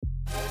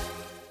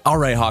All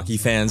right, hockey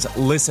fans,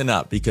 listen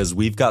up because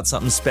we've got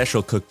something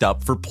special cooked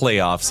up for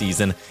playoff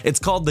season. It's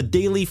called the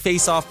Daily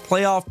Face-Off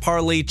Playoff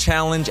Parlay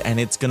Challenge, and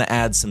it's going to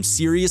add some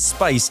serious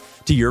spice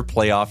to your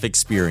playoff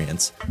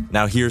experience.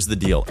 Now, here's the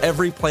deal.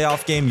 Every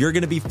playoff game, you're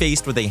going to be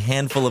faced with a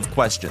handful of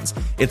questions.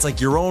 It's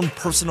like your own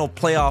personal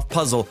playoff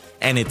puzzle,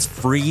 and it's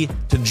free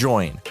to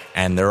join.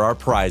 And there are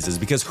prizes,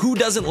 because who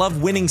doesn't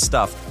love winning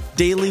stuff?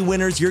 Daily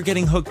winners, you're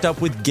getting hooked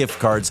up with gift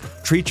cards.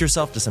 Treat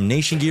yourself to some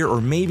Nation gear or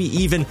maybe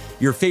even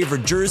your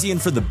favorite jersey.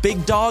 And for the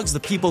big dogs, the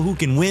people who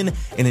can win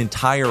an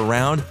entire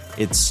round,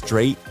 it's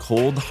straight,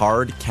 cold,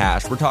 hard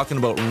cash. We're talking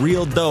about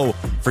real dough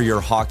for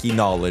your hockey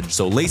knowledge.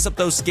 So lace up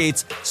those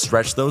skates,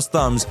 stretch those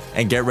thumbs,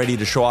 and get ready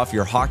to show off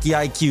your hockey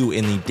IQ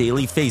in the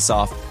Daily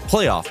Face-Off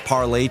Playoff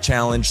Parlay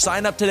Challenge.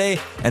 Sign up today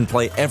and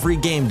play every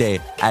game day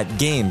at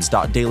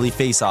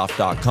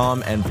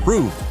games.dailyfaceoff.com and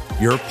prove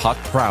your puck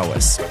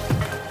prowess.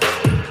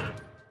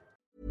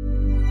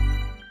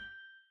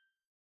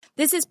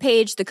 This is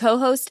Paige, the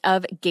co-host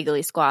of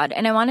Giggly Squad,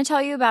 and I want to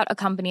tell you about a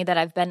company that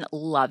I've been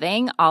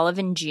loving,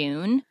 Olive &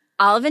 June.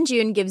 Olive &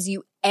 June gives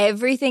you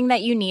everything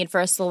that you need for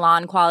a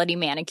salon-quality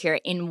manicure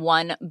in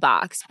one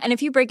box. And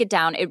if you break it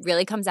down, it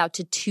really comes out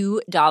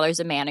to $2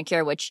 a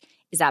manicure, which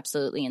is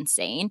absolutely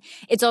insane.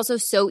 It's also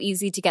so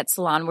easy to get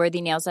salon-worthy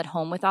nails at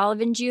home with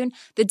Olive & June.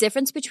 The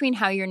difference between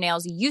how your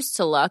nails used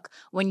to look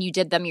when you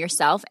did them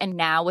yourself and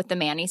now with the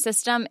Mani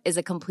system is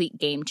a complete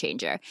game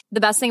changer.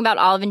 The best thing about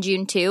Olive &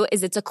 June, too,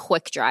 is it's a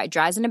quick dry.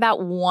 Dries in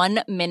about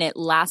 1 minute,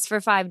 lasts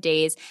for 5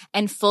 days,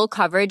 and full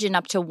coverage in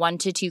up to 1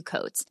 to 2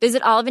 coats.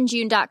 Visit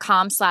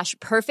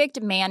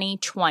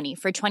oliveandjune.com/perfectmani20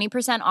 for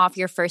 20% off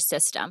your first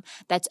system.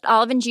 That's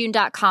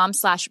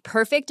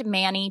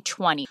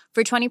oliveandjune.com/perfectmani20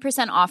 for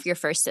 20% off your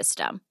first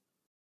system.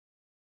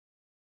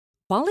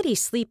 Quality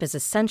sleep is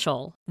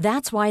essential.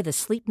 That's why the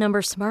Sleep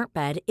Number Smart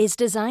Bed is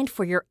designed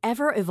for your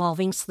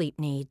ever-evolving sleep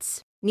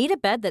needs. Need a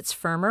bed that's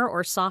firmer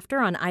or softer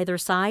on either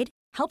side?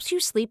 Helps you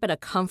sleep at a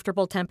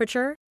comfortable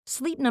temperature?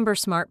 Sleep Number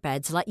Smart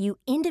Beds let you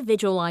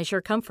individualize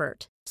your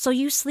comfort, so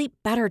you sleep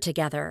better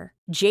together.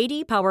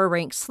 J.D. Power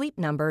ranks Sleep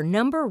Number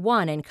number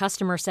 1 in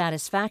customer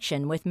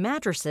satisfaction with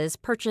mattresses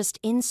purchased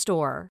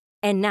in-store.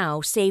 And now,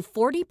 save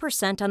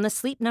 40% on the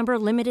Sleep Number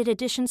Limited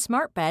Edition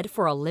Smart Bed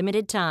for a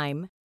limited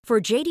time.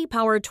 For J.D.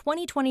 Power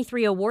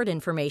 2023 award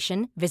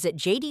information, visit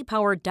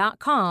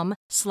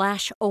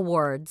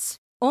jdpower.com/awards.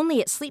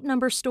 Only at Sleep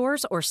Number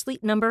stores or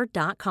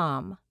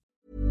sleepnumber.com.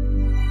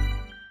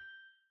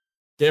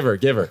 Give her.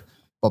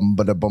 Bum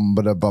bada bum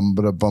bada bum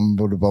bada bum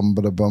bada bum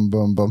bada bum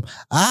bum bum.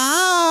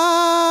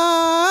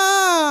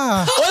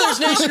 Oilers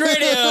Nation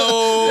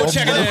Radio,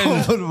 check it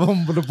in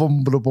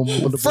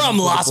from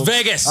Las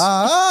Vegas.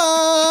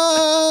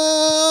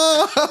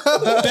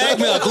 Bag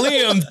Milk,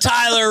 Liam,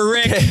 Tyler,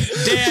 Rick,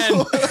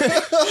 Dan.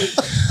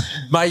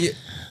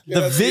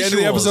 The visuals. End of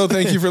the episode.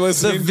 Thank you for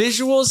listening. The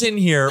visuals in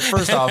here,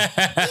 first off,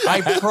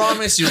 I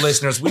promise you,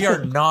 listeners, we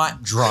are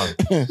not drunk.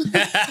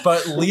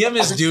 But Liam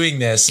is doing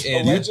this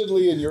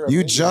Allegedly in Europe.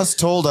 You just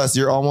told us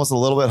you're almost a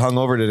little bit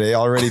hungover today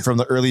already from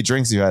the early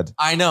drinks you had.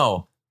 I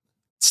know.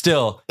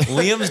 Still,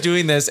 Liam's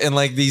doing this in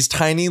like these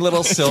tiny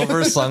little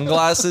silver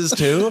sunglasses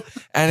too.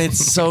 And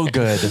it's so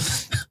good.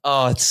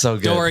 Oh, it's so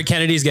good. Don't worry,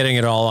 Kennedy's getting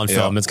it all on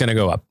film. It's going to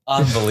go up.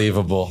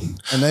 Unbelievable.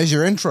 And there's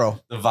your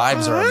intro. The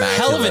vibes are immaculate.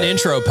 Hell of an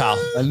intro, pal.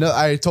 I know.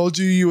 I told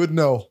you would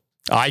know.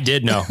 I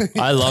did know.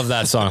 I love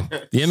that song.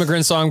 The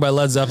Immigrant Song by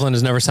Led Zeppelin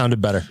has never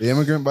sounded better. The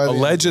Immigrant by the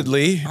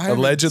Allegedly, I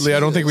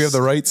don't think we have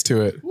the rights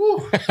to it.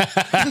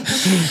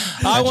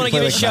 I want to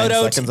give a shout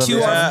out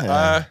to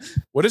our...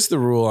 what is the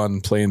rule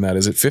on playing that?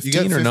 Is it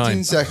 15 or 9?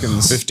 15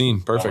 seconds.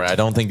 15. Perfect. Right, I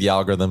don't think the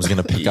algorithm's going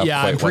to pick up.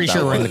 Yeah, quite I'm pretty what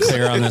sure that we're in the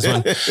clear on this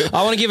one.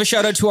 I want to give a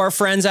shout out to our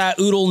friends at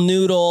Oodle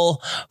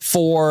Noodle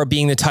for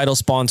being the title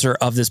sponsor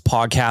of this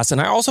podcast. And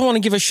I also want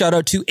to give a shout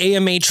out to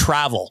AMA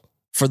Travel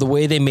for the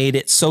way they made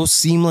it so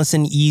seamless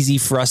and easy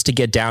for us to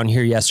get down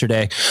here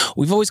yesterday.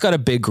 We've always got a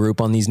big group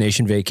on these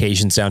nation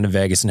vacations down to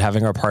Vegas, and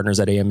having our partners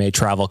at AMA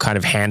Travel kind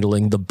of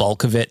handling the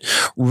bulk of it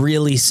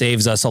really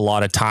saves us a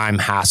lot of time,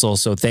 hassle.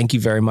 So thank you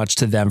very much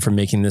to them for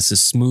making this as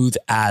smooth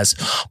as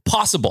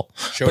possible.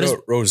 Shout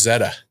out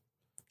Rosetta.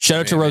 Shout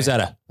out to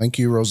Rosetta. Thank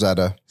you,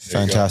 Rosetta.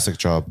 Fantastic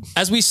job.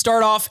 As we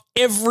start off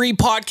every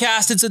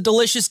podcast, it's a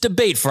delicious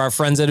debate for our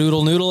friends at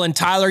Oodle Noodle. And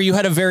Tyler, you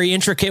had a very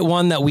intricate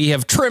one that we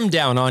have trimmed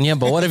down on you,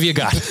 but what have you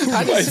got?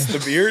 The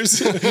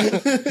beers.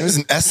 It was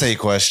an essay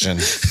question.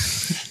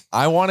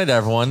 I wanted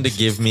everyone to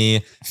give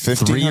me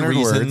 1,500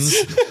 words.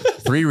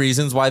 3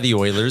 reasons why the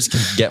Oilers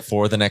can get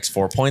the next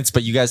 4 points,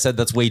 but you guys said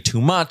that's way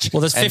too much. Well,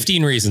 there's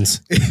 15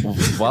 reasons.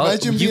 Well,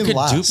 Imagine you being could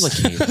last.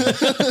 duplicate.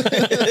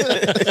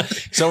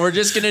 So we're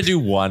just going to do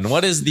one.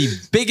 What is the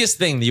biggest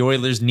thing the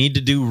Oilers need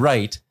to do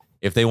right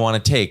if they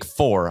want to take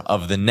 4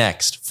 of the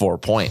next 4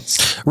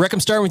 points? Rick,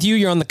 I'm starting with you.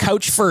 You're on the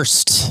couch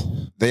first.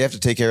 They have to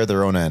take care of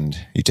their own end.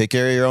 You take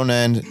care of your own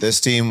end, this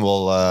team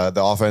will,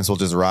 the offense will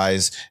just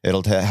rise.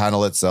 It'll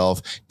handle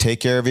itself. Take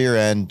care of your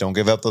end. Don't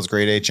give up those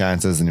grade A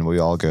chances, and we'll be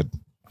all good.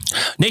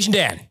 Nation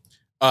Dan.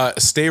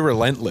 Stay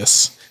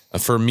relentless.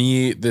 For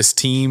me, this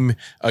team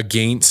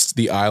against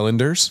the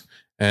Islanders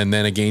And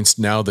then against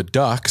now the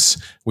Ducks,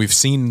 we've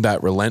seen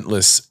that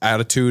relentless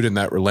attitude and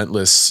that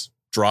relentless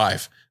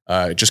drive.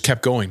 It just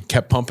kept going,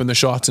 kept pumping the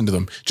shots into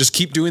them. Just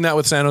keep doing that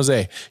with San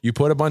Jose. You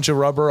put a bunch of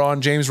rubber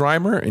on James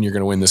Reimer and you're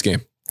going to win this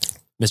game.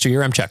 Mr.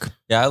 Yaremchuk.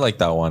 Yeah, I like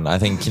that one. I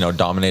think,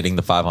 dominating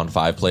the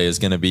 5-on-5 play is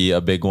going to be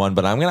a big one,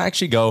 but I'm going to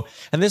actually go,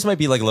 and this might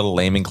be like a little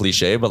lame and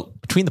cliche, but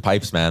between the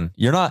pipes, man,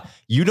 you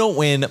don't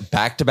win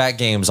back-to-back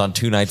games on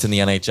 2 nights in the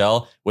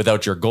NHL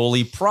without your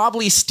goalie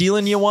probably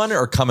stealing you one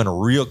or coming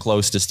real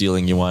close to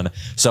stealing you one.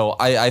 So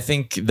I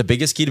think the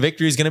biggest key to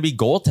victory is going to be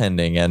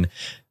goaltending. And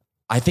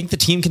I think the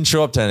team can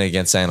show up tonight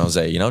against San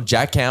Jose.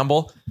 Jack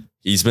Campbell,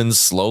 he's been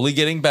slowly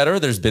getting better.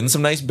 There's been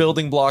some nice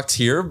building blocks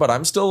here, but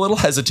I'm still a little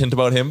hesitant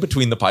about him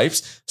between the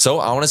pipes. So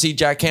I want to see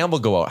Jack Campbell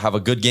go out, have a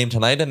good game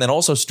tonight, and then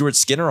also Stuart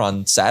Skinner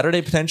on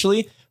Saturday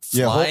potentially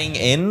flying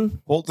in.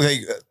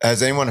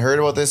 Has anyone heard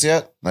about this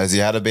yet? Has he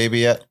had a baby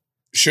yet?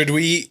 Should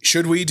we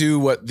do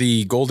what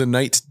the Golden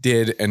Knights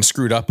did and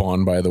screwed up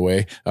on, by the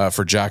way,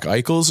 for Jack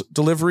Eichel's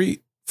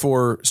delivery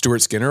for Stuart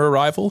Skinner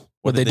arrival?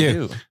 What did they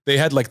do? They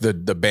had like the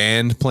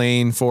band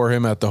playing for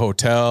him at the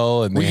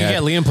hotel, and We can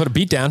get Liam put a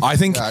beat down. I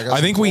think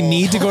we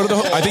need to go to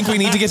the. I think we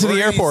need to get to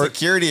the airport.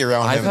 Security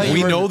around him.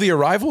 We know the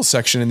arrival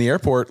section in the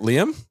airport.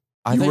 Liam,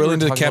 I you thought willing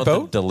were to talking camp about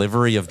out? the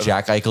delivery of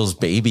Jack Eichel's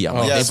baby. I'm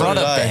like, yeah, they so brought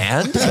a did I.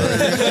 band?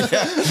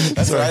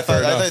 That's what I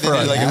thought. I thought they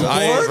did like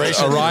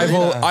a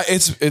Arrival.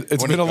 It's When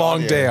been he a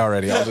long got day here.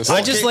 already.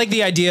 I just like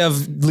the idea of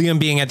Liam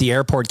being at the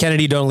airport.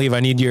 Kennedy, don't leave.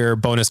 I need your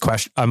bonus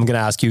question. I'm going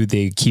to ask you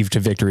the key to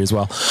victory as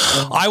well.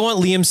 I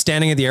want Liam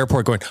standing at the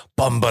airport going,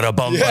 bum, bada,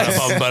 bum, bada,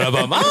 bum, bada,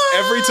 bum.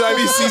 Every time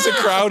he sees a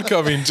crowd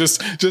coming,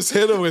 just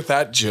hit him with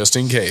that just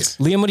in case.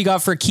 Liam, what do you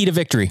got for a key to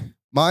victory?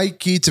 My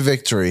key to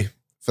victory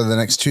for the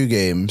next 2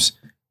 games,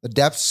 the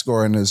depth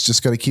scoring is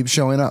just going to keep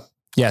showing up.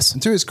 Yes.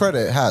 And to his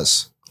credit, it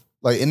has.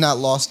 Like in that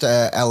loss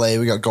to LA,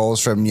 we got goals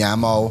from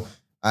Yamo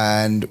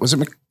and was it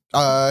who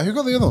got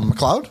the other one?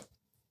 McLeod?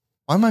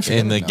 Why am I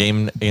forgetting In the now?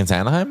 game against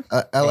Anaheim?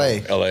 LA.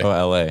 LA.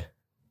 Oh, LA.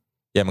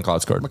 Yeah,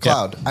 McLeod scored.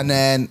 McLeod. And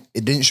then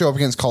it didn't show up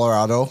against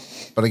Colorado,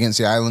 but against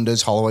the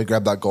Islanders, Holloway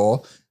grabbed that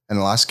goal. And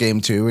the last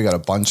game too, we got a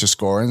bunch of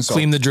scoring. So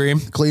Claim the dream.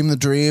 claim the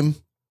dream.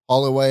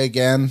 Holloway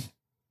again.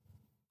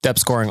 Depth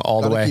scoring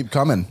all the Gotta way. keep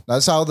coming.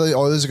 That's how the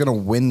Oilers are going to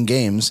win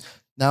games.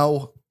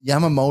 Now,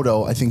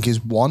 Yamamoto, I think,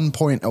 is 1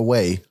 point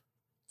away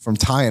from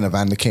tying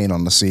Evander Kane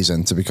on the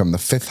season to become the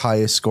 5th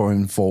highest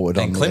scoring forward.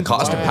 And Clint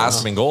Costa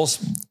passed him in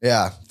goals.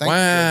 Yeah. Thank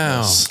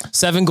Wow. goodness.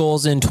 7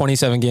 goals in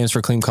 27 games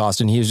for Clean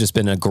Costin. He's just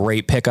been a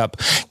great pickup.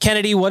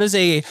 Kennedy,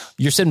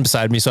 you're sitting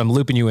beside me, so I'm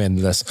looping you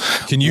into this.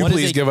 Can you What is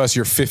please give us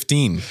your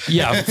 15?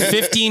 Yeah,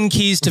 15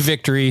 keys to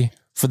victory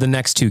for the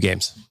next 2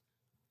 games.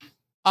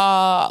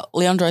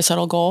 Leon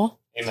Draisaitl goal.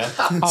 Amen.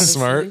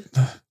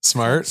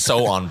 Smart.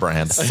 So on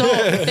brand. So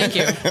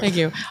thank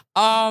you.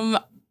 And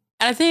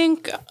I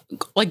think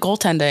like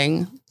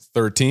goaltending,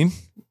 13.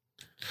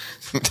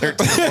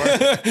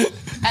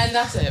 and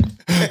that's it.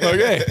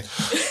 Okay.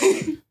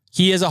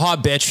 He is a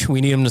hot bitch. We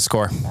need him to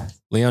score.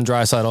 Leon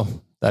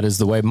Draisaitl. That is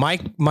the way.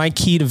 My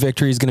key to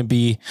victory is going to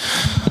be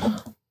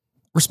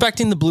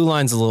respecting the blue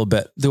lines a little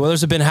bit. The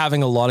Oilers have been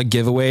having a lot of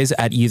giveaways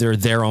at either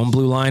their own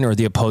blue line or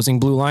the opposing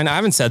blue line. I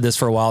haven't said this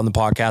for a while in the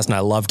podcast, and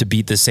I love to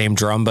beat the same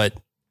drum, but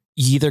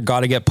you either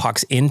got to get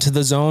pucks into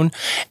the zone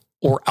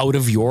or out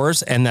of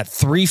yours, and that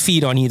 3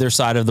 feet on either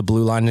side of the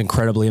blue line is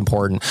incredibly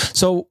important.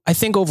 So I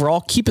think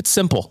overall, keep it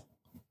simple.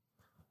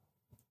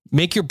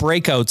 Make your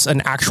breakouts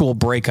an actual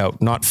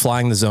breakout, not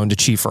flying the zone to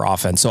cheat for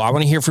offense. So I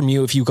want to hear from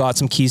you if you got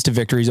some keys to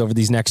victories over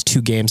these next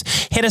 2 games.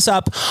 Hit us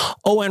up,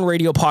 ON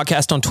Radio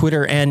Podcast on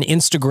Twitter and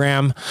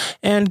Instagram,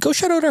 and go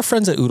shout out our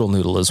friends at Oodle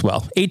Noodle as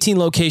well. 18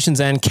 locations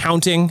and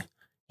counting.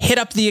 Hit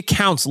up the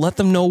accounts. Let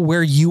them know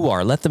where you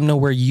are. Let them know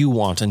where you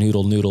want an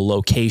Oodle Noodle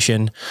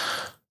location.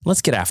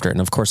 Let's get after it.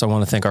 And of course, I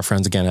want to thank our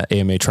friends again at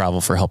AMA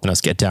Travel for helping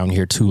us get down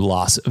here to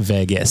Las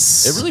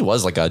Vegas. It really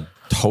was like a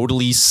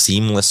totally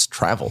seamless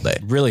travel day.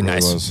 Really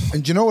nice.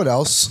 And do you know what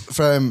else?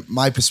 From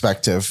my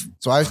perspective,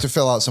 so I have to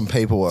fill out some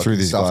paperwork Through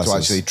and these stuff to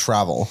glasses. actually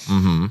travel.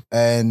 Mm-hmm.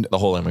 And The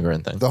whole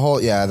immigrant thing. the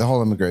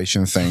whole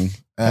immigration thing.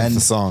 That's And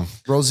the song.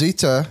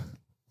 Rosita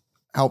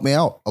helped me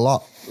out a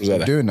lot.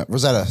 Rosetta. Doing it.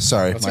 Rosetta,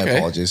 sorry, That's my okay.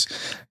 apologies.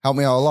 Helped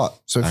me out a lot.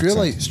 So if you're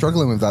like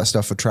struggling with that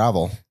stuff for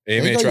travel,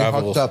 AMA they got you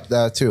Travel. hooked up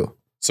there too.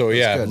 So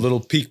yeah, good. little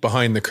peek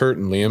behind the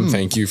curtain, Liam.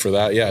 Thank you for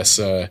that. Yes,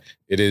 it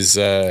is.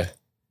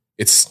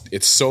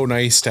 It's so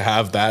nice to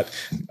have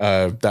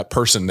that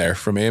person there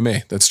from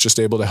AMA that's just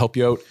able to help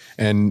you out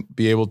and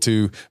be able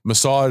to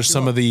massage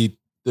some of the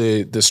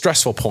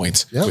stressful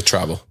points with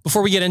travel.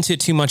 Before we get into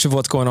too much of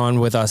what's going on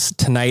with us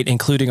tonight,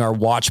 including our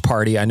watch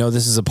party, I know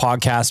this is a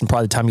podcast and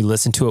probably the time you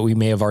listen to it, we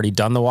may have already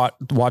done the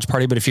watch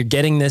party, but if you're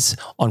getting this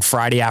on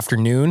Friday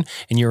afternoon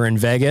and you're in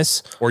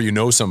Vegas, Or you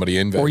know somebody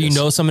in Vegas. or you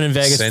know someone in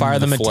Vegas, send fire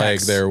them the a flag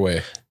text. their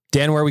way.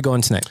 Dan, where are we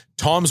going tonight?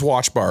 Tom's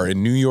Watch Bar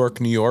in New York,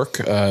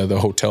 the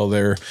hotel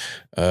there,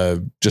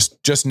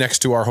 just next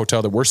to our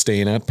hotel that we're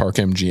staying at, Park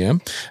MGM.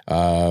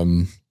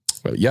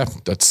 But yeah,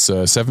 that's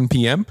 7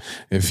 p.m.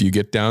 If you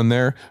get down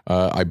there,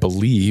 I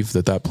believe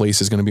that place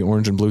is going to be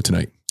orange and blue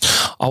tonight.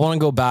 I want to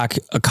go back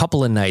a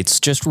couple of nights,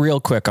 just real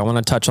quick. I want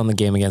to touch on the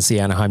game against the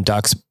Anaheim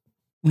Ducks.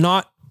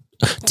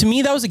 To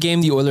me, that was a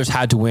game the Oilers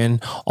had to win.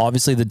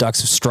 Obviously, the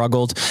Ducks have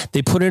struggled.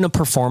 They put in a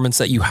performance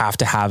that you have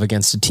to have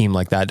against a team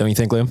like that. Don't you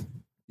think, Liam?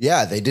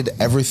 Yeah, they did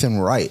everything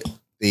right.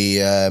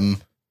 The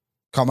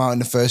come out in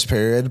the first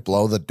period,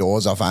 blow the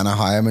doors off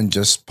Anaheim and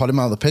just put him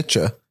out of the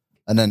picture.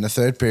 And then the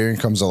third period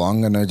comes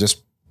along and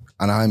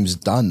Anaheim's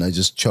done. They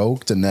just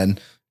choked, and then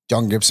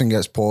John Gibson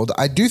gets pulled.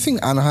 I do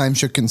think Anaheim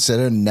should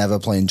consider never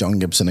playing John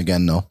Gibson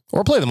again, though.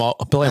 Or play them all.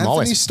 Play them Anthony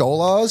always.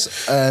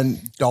 Stolars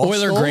and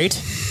Dolph's Oilers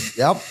great.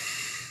 Yep.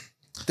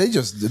 They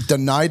just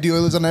denied the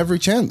Oilers on every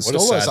chance. What a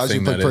Stolars sad actually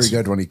thing played that pretty is.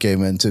 good when he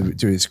came in,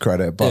 to his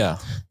credit.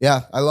 But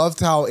yeah, I loved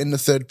how in the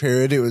third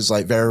period it was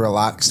like very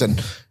relaxed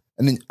and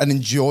an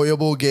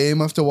enjoyable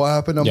game after what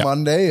happened on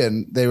Monday,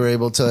 and they were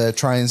able to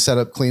try and set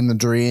up Clean the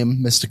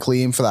Dream, Mr.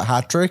 Clean, for that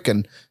hat trick.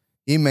 And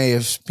he may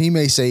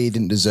say he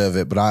didn't deserve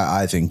it, but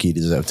I think he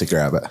deserved to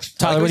grab it.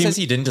 Tyler says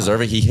he didn't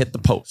deserve it. He hit the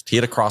post. He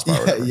hit a crossbar. or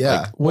whatever.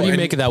 Yeah. Like, What do you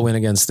make of that win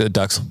against the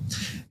Ducks?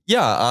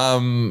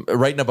 yeah,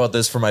 writing about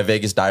this for my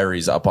Vegas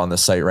diaries up on the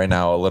site right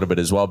now a little bit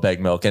as well, Bag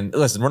Milk. And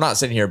listen, we're not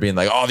sitting here being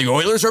like, oh, the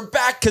Oilers are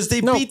back because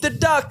they beat the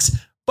Ducks.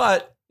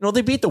 But, you know,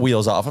 they beat the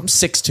wheels off them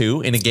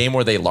 6-2 in a game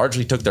where they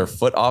largely took their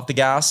foot off the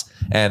gas.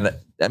 And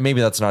maybe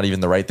that's not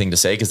even the right thing to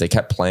say because they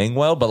kept playing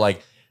well. But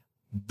like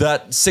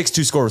that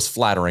 6-2 score was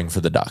flattering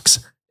for the Ducks.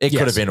 It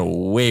could have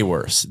been way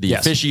worse. The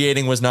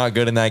officiating was not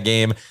good in that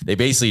game. They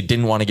basically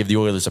didn't want to give the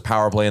Oilers a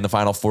power play in the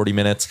final 40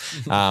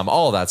 minutes.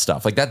 All of that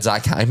stuff. Like that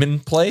Zach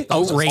Hyman play.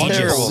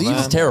 Outrageous. It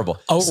was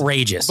terrible.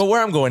 Outrageous. But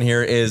where I'm going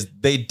here is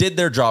they did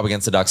their job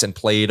against the Ducks and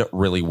played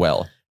really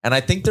well. And I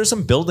think there's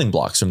some building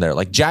blocks from there.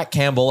 Like Jack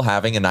Campbell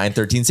having a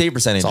 .913 save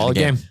percentage in the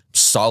game.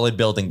 Solid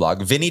building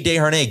block. Vinny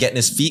Desharnais getting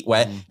his feet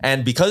wet.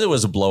 And because it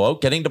was a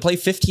blowout, getting to play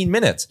 15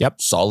 minutes.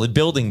 Solid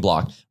building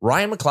block.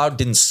 Ryan McLeod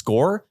didn't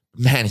score.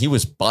 Man, he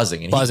was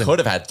buzzing. And he could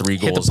have had 3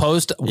 goals. Hit the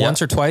post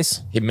once or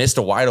twice. He missed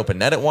a wide open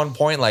net at one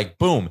point. Like,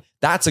 boom.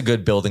 That's a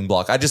good building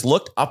block. I just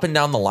looked up and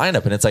down the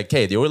lineup and it's like,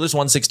 hey, the Oilers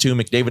won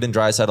 6-2. McDavid and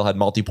Draisaitl had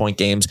multi-point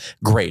games.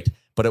 Great.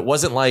 But it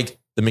wasn't like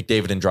the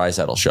McDavid and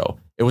Draisaitl show.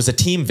 It was a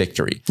team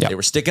victory. They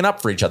were sticking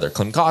up for each other.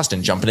 Klim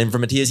Kostin jumping in for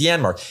Matthias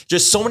Janmark.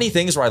 Just so many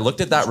things where I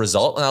looked at that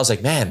result and I was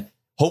like, man,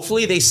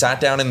 hopefully they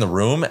sat down in the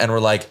room and were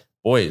like,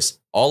 boys,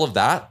 all of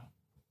that,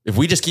 if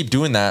we just keep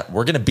doing that,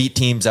 we're going to beat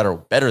teams that are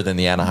better than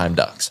the Anaheim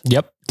Ducks.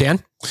 Yep.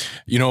 Dan?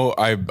 You know,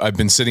 I've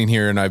been sitting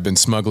here and I've been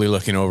smugly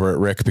looking over at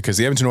Rick because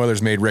the Edmonton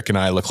Oilers made Rick and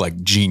I look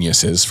like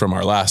geniuses from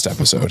our last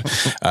episode.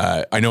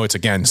 I know it's,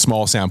 again,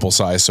 small sample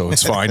size, so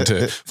it's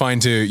fine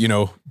to, you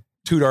know,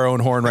 toot our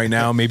own horn right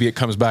now. Maybe it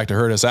comes back to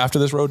hurt us after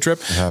this road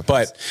trip.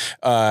 But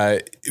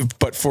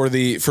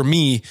for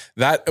me,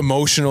 that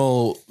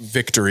emotional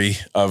victory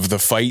of the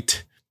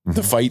fight,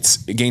 the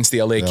fights against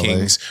the LA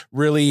Kings,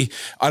 really,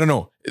 I don't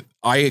know.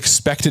 I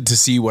expected to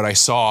see what I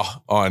saw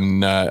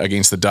on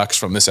against the Ducks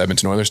from this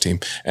Edmonton Oilers team,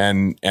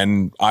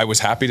 and I was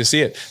happy to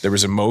see it. There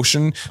was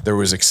emotion, there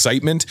was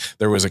excitement,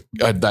 there was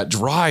that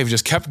drive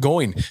just kept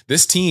going.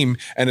 This team,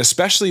 and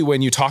especially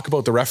when you talk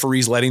about the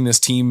referees letting this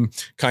team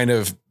kind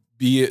of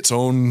be its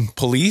own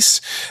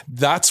police,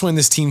 that's when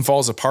this team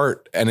falls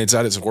apart and it's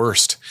at its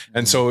worst.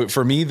 And so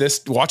for me,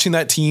 watching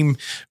that team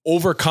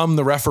overcome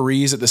the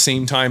referees at the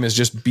same time as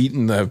just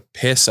beating the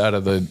piss out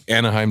of the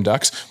Anaheim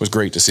Ducks was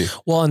great to see.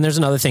 Well, and there's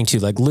another thing too.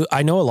 Like,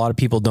 I know a lot of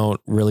people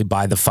don't really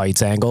buy the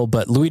fights angle,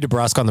 but Louis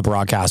DeBrusque on the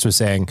broadcast was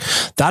saying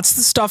that's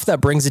the stuff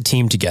that brings a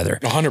team together.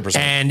 100%.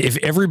 And if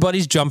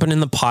everybody's jumping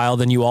in the pile,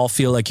 then you all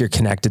feel like you're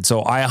connected.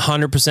 So I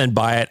 100%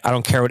 buy it. I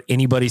don't care what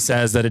anybody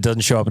says that it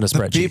doesn't show up in a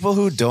spreadsheet. People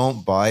who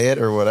don't buy it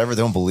or whatever,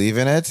 don't believe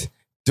in it,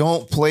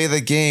 don't play the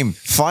game.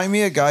 Find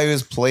me a guy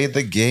who's played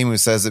the game who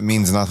says it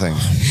means nothing.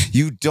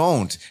 You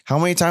don't. How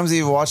many times have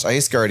you watched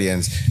Ice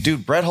Guardians?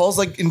 Dude, Brett Hull's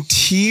like in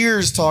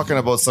tears talking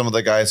about some of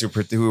the guys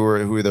who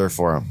were there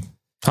for him.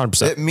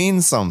 100%. It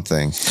means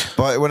something.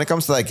 But when it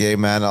comes to that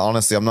game, man,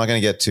 honestly, I'm not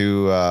going to get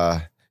too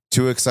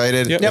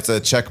excited. Yep. It's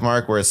a check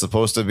mark where it's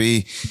supposed to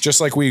be.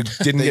 Just like we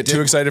didn't get too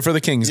excited for the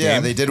Kings game. Yeah,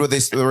 they did what they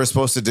were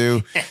supposed to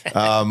do.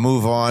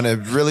 Move on. It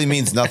really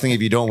means nothing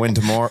if you don't win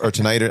tomorrow or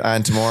tonight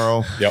and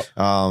tomorrow. Yep.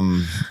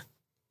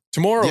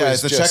 Tomorrow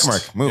is it's a check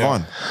mark. Move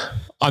on.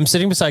 I'm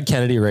sitting beside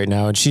Kennedy right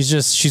now, and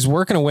she's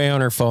working away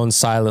on her phone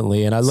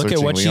silently. And I look at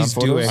what she's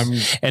doing,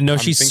 and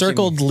she's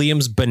circled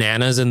Liam's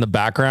bananas in the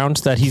background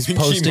that he's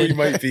posted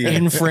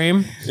in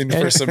frame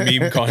for some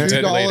meme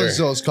content later. $2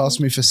 those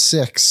cost me for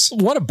 6.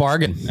 What a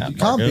bargain! You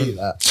can't beat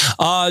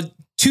that.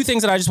 2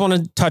 things that I just want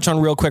to touch on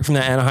real quick from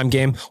the Anaheim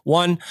game.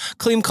 1,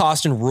 Klim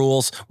Kostin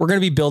rules. We're going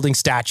to be building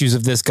statues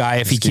of this guy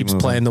if he keeps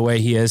playing the way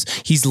he is.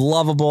 He's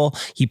lovable.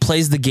 He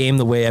plays the game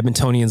the way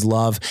Edmontonians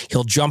love.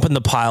 He'll jump in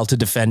the pile to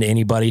defend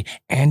anybody,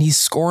 and he's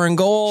scoring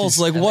goals.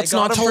 What's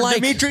not to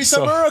like? Dmitry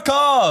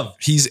Samarikov.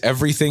 He's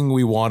everything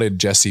we wanted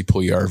Jesse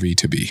Puljujarvi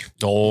to be.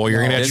 Oh, you're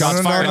going to get shots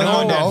fired.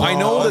 I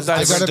know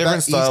that's a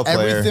different style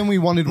player. Everything we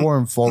wanted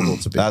Warren Fogle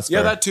to be. That's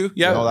fair. that too.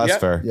 Yeah, no, that's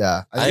fair.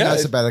 Yeah, I think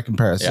that's a better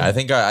comparison. Yeah, I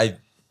think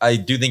I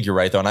do think you're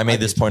right though. And I made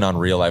this point on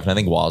Real Life and I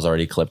think Waz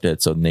already clipped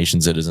it. So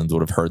Nation Citizens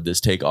would have heard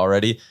this take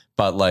already,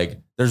 but like,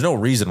 there's no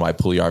reason why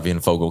Puljujarvi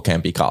and Fogel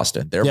can't be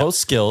Kostin. They're both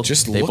skilled.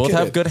 They both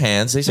have good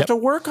hands. They just have to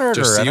work harder.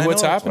 Just see And I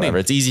what's know happening. whatever.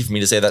 It's easy for me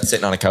to say that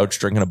sitting on a couch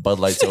drinking a Bud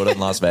Light soda in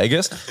Las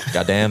Vegas.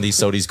 Goddamn, these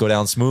sodies go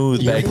down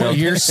smooth.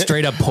 You're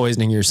straight up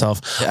poisoning yourself.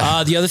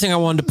 The other thing I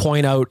wanted to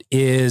point out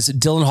is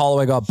Dylan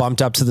Holloway got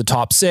bumped up to the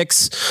top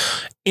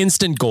 6.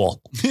 Instant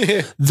goal.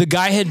 The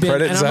guy had been,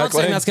 Credit and I'm not Zach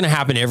saying Lang. that's going to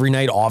happen every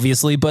night,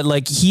 obviously, but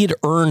like he had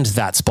earned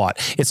that spot.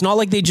 It's not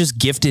like they just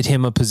gifted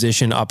him a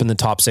position up in the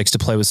top 6 to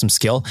play with some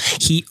skill.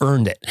 He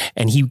earned it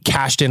and he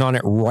cashed in on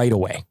it right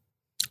away.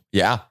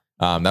 Yeah.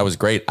 That was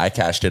great. I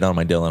cashed in on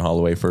my Dylan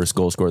Holloway first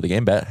goal score of the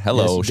game bet.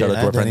 Hello. Yes, you Shout did. out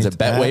to our And friends at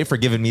Betway for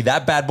giving me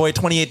that bad boy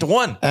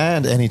 28-1.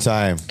 And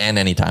anytime. And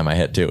anytime I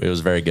hit too. It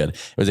was very good. It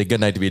was a good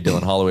night to be a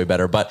Dylan Holloway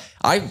better, but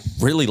I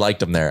really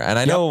liked him there. And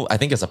I know, I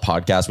think as a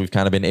podcast, we've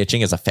kind of been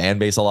itching as a fan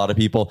base. A lot of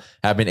people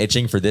have been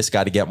itching for this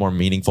guy to get more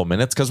meaningful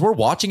minutes because we're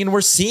watching and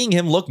we're seeing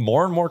him look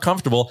more and more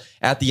comfortable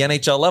at the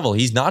NHL level.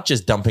 He's not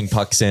just dumping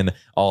pucks in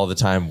all the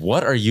time.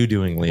 What are you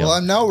doing, Liam? Well,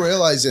 I'm now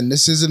realizing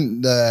this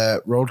isn't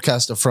the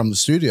roadcaster from the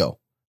studio.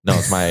 No,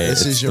 it's my.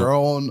 This is your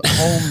own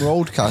home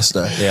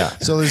roadcaster. Yeah.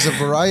 So there's a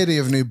variety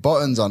of new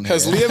buttons on here.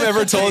 Has Liam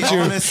ever told you?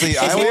 Honestly,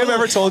 has Liam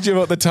ever told you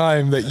about the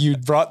time that you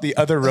brought the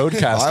other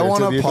roadcaster? I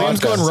want to a the podcast. Liam's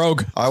going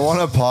rogue. I want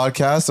a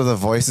podcast of the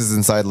voices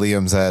inside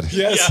Liam's head.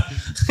 Yes.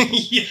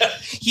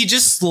 He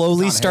just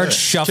slowly starts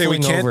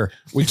shuffling over.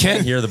 We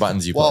can't. Hear the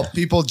buttons you Well, play.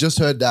 people just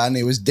heard that and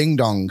it was ding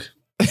dong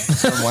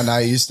from when I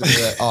used to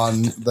do it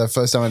on the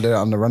first time I did it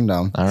on the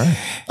rundown. All right.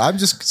 I'm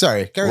just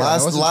sorry. Carry on. I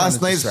wasn't trying Last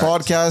to night's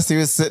distract. podcast, he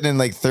was sitting in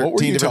like What were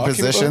 13 you different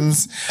talking about?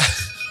 positions.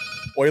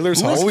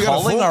 Oilers Who's Hawks. We got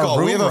a calling phone our call.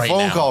 We room have a right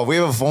phone now? call. We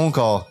have a phone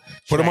call.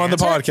 Put him on the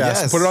podcast.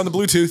 Yes. Put it on the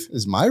Bluetooth.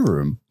 Is my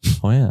room.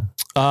 Oh, yeah.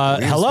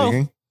 Liam Hello.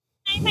 speaking.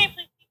 Hi, may I please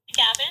speak to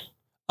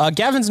Gavin?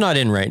 Gavin's not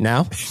in right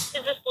now. Is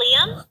this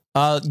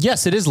Liam?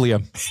 Yes, it is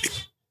Liam.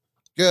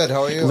 Good.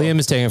 How are you? Liam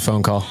is taking a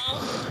phone call.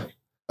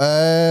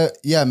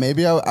 Yeah,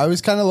 maybe I was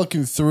kind of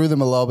looking through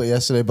them a little bit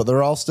yesterday, but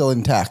they're all still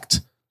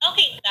intact.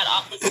 Okay, that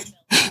awfully fulfilled.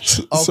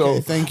 Okay,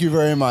 So- thank you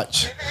very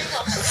much. You're very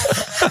welcome.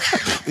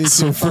 You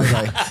too,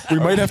 bye-bye. We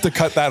might have to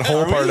cut that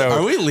whole part out.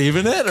 Are we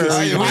leaving it? Or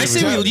I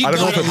say you I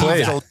don't know if it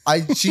played.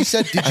 She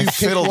said, "Did you pick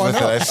fiddled one with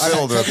it. up?" I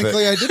fiddled with it.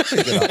 Technically, I did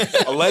pick it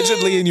up.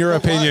 Allegedly, in your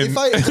opinion,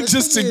 the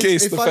just thing in is,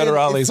 case if the I had-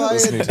 federales if are I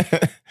had-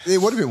 listening.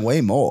 It would have been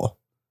way more.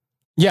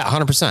 Yeah,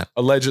 100%.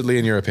 Allegedly,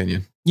 in your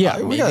opinion.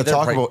 Yeah. We got to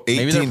talk about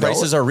Maybe their $18.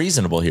 prices are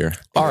reasonable here.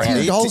 All right.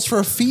 $18 for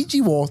a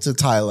Fiji water,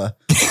 Tyler.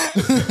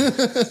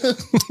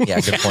 Yeah,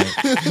 good point.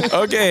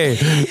 Okay.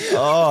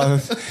 Oh,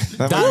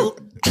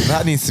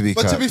 that needs to be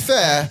But cut. to be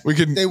fair, We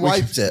can- they we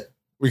wiped it.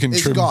 We can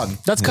It's trim. gone.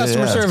 That's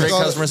customer Yeah. service. Great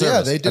customer Yeah,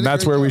 service. they did. And a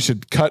that's great where we job.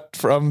 should cut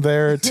from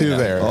there to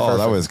there. Oh,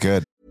 that was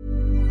good.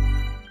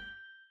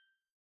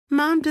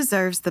 Mom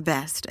deserves the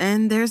best,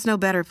 and there's no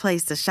better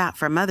place to shop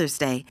for Mother's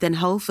Day than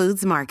Whole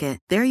Foods Market.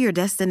 They're your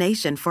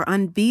destination for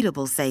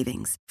unbeatable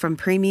savings, from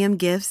premium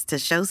gifts to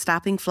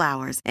show-stopping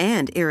flowers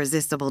and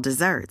irresistible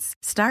desserts.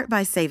 Start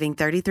by saving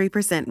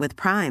 33% with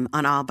Prime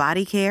on all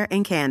body care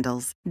and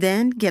candles.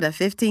 Then get a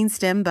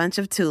 15-stem bunch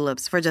of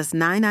tulips for just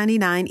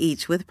 $9.99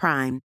 each with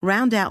Prime.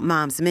 Round out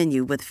Mom's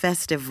menu with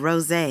festive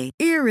rosé,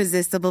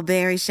 irresistible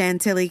berry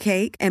chantilly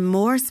cake, and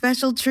more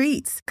special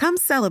treats. Come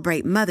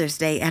celebrate Mother's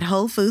Day at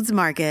Whole Foods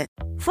Market.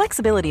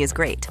 Flexibility is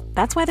great.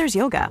 That's why there's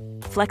yoga.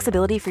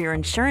 Flexibility for your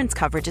insurance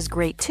coverage is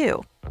great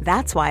too.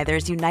 That's why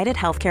there's United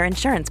Healthcare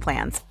Insurance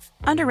Plans.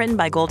 Underwritten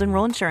by Golden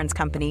Rule Insurance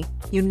Company,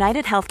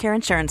 United Healthcare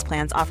Insurance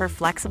Plans offer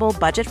flexible,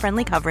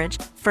 budget-friendly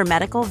coverage for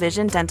medical,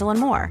 vision, dental, and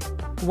more.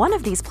 One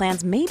of these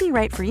plans may be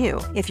right for you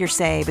if you're,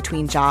 say,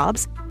 between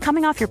jobs,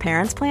 coming off your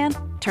parents' plan,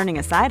 turning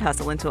a side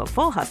hustle into a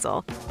full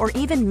hustle, or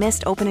even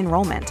missed open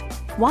enrollment.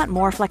 Want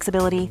more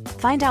flexibility?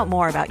 Find out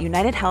more about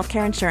United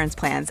Healthcare Insurance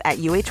Plans at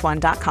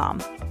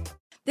uh1.com.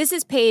 This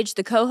is Paige,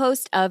 the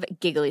co-host of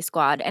Giggly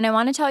Squad, and I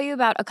want to tell you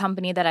about a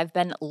company that I've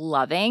been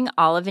loving,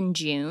 Olive &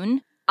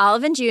 June.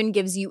 Olive & June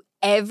gives you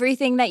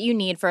everything that you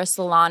need for a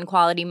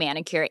salon-quality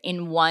manicure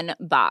in one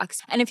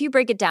box. And if you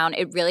break it down,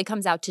 it really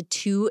comes out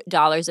to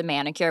 $2 a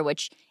manicure,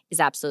 which is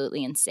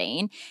absolutely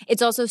insane.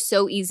 It's also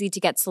so easy to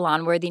get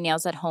salon-worthy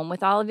nails at home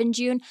with Olive &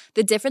 June.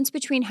 The difference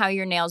between how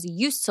your nails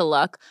used to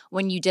look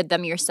when you did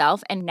them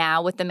yourself and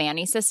now with the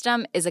Mani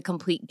system is a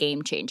complete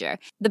game changer.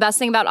 The best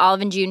thing about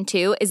Olive & June,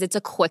 too, is it's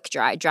a quick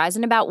dry. Dries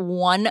in about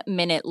 1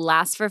 minute,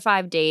 lasts for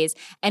 5 days,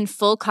 and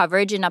full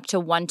coverage in up to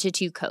 1 to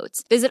 2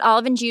 coats. Visit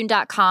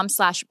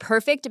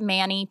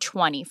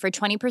oliveandjune.com/perfectmani20 for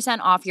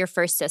 20% off your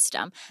first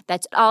system.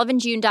 That's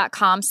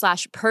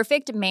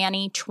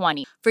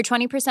oliveandjune.com/perfectmani20 for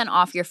 20%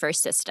 off your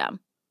first system.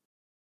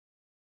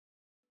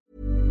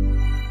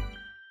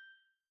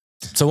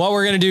 So what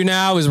we're going to do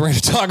now is we're going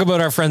to talk about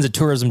our friends at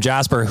Tourism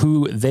Jasper,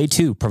 who they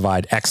too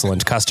provide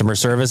excellent customer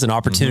service and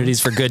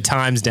opportunities for good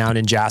times down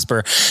in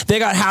Jasper. They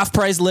got half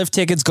price lift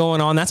tickets going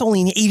on. That's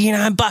only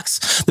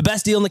 $89. The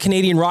best deal in the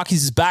Canadian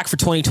Rockies is back for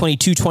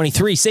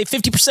 2022-23. Save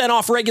 50%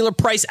 off regular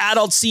price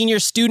adult, senior,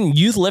 student,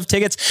 youth lift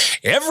tickets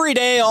every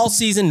day, all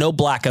season, no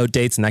blackout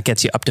dates. And that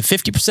gets you up to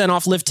 50%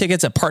 off lift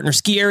tickets at partner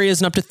ski areas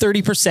and up to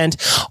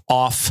 30%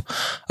 off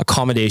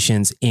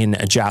accommodations in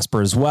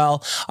Jasper as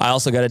well. I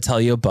also got to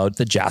tell you about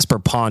the Jasper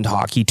Pond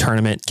Hockey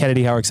Tournament.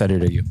 Kennedy, how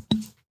excited are you?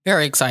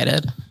 Very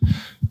excited.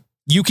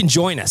 You can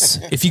join us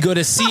if you go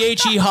to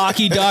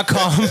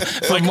chehockey.com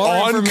for more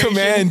on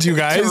command, you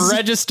guys. to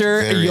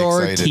register Very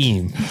your excited.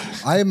 team.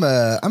 I'm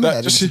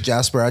heading to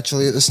Jasper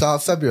actually at the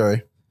start of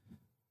February.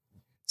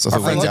 So Our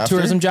friends at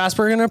Tourism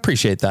Jasper are going to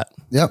appreciate that.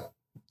 Yep.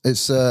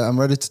 It's I'm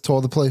ready to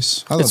tour the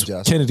place. I love It's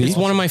Jasper. Kennedy, It's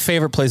one of my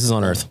favorite places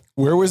on earth.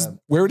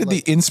 where did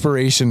the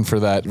inspiration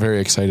for that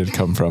very excited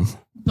come from?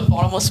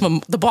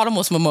 The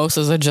bottomless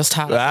mimosas I just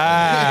had.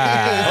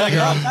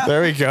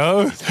 There we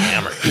go.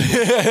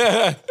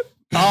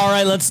 All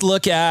right, let's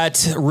look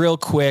at real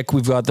quick.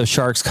 We've got the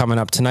Sharks coming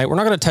up tonight. We're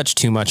not going to touch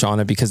too much on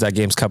it because that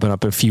game's coming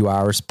up in a few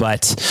hours,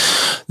 but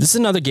this is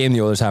another game the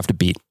Oilers have to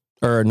beat.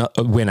 Or not,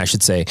 win, I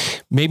should say.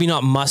 Maybe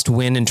not must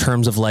win in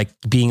terms of like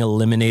being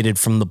eliminated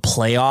from the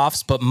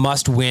playoffs, but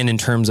must win in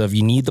terms of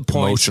you need the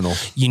points.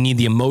 You need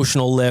the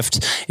emotional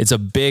lift. It's a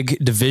big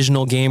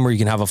divisional game where you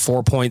can have a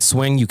 4-point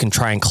swing. You can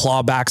try and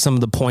claw back some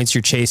of the points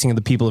you're chasing of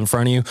the people in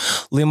front of you.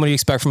 Liam, what do you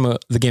expect from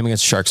the game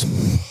against the Sharks?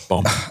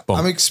 Boom, boom,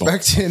 I'm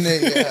expecting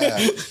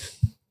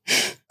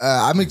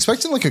I'm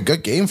expecting like a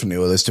good game from the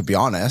Oilers, to be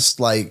honest.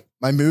 Like,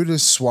 my mood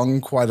has swung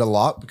quite a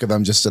lot because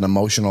I'm just an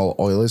emotional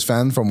Oilers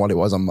fan from what it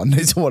was on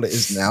Monday to what it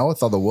is now. I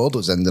thought the world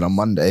was ending on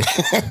Monday.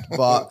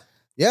 But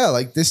yeah,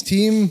 like this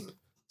team,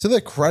 to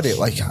their credit,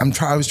 like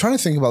I was trying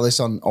to think about this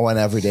on ON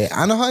every day.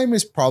 Anaheim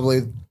is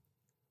probably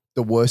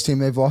the worst team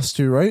they've lost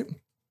to, right?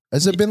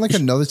 Has there been like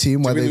another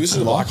team where Did we they lose to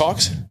the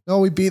Blackhawks? No,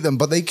 we beat them,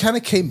 but they kind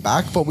of came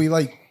back, but we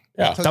like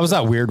That was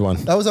that weird one.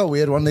 That was a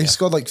weird one. They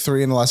scored like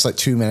 3 in the last like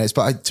 2 minutes.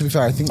 But to be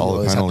fair, I think the All the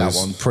Oilers had that penalties.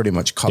 one pretty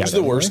much covered. Who's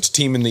the worst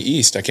team in the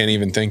East? I can't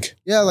even think.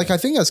 Yeah, like I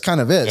think that's kind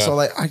of it. Yeah. So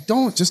like I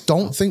don't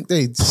think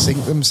they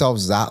sink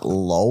themselves that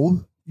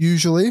low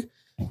usually.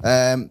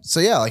 So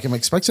yeah, like I'm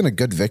expecting a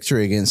good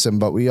victory against them.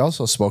 But we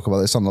also spoke about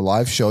this on the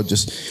live show.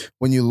 Just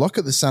when you look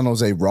at the San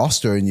Jose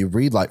roster and you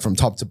read like from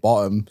top to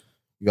bottom,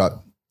 you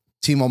got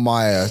Timo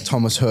Meier,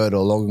 Thomas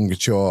Hertl, Logan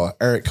Couture,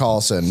 Erik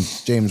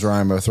Karlsson, James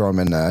Reimer, throw them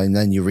in there, and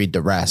then you read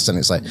the rest, and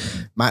it's like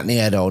Matt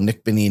Nieto,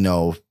 Nick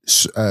Bonino,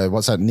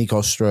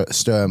 Nico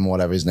Sturm,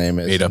 whatever his name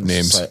is. Made up And it's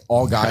names. just like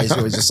all guys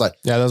who are just like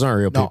Yeah, those aren't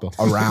real not people.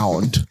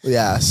 around.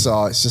 Yeah,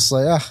 so it's just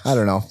like I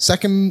don't know.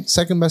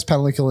 Second best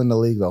penalty kill in the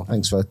league though.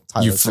 Thanks for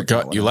Tyler. You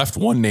forgot. You left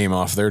one name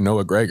off there.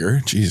 Noah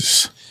Gregor.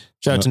 Jesus.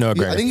 Shout out to Noah I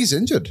Gregor. think he's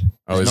injured.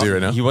 Oh, is he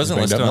right now? He wasn't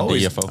Banged listed up? on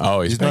DFO.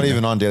 Oh, He's not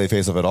even on Daily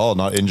Faceoff at all.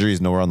 Not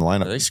injuries, nowhere on the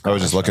lineup. I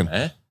was just looking.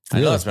 I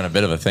know it's been a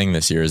bit of a thing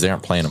this year is they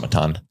aren't playing him a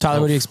ton.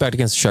 Tyler, what do you expect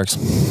against the Sharks?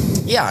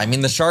 Yeah, I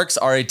mean, the Sharks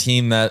are a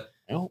team that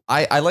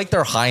I like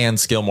their high-end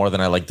skill more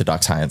than I like the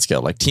Ducks' high-end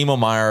skill. Like Timo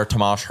Meier,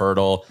 Tomas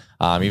Hertl,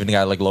 even a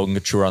guy like Logan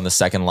Couture on the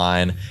second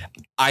line.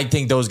 I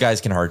think those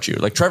guys can hurt you.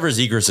 Like Trevor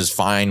Zegras is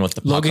fine with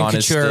the puck Logan on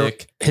his Couture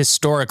stick.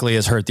 historically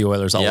has hurt the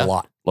Oilers a Yeah.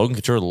 lot. Logan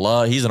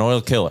Couture, he's an oil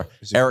killer.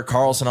 Erik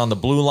Karlsson on the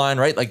blue line,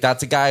 right? Like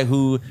that's a guy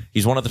who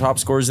he's one of the top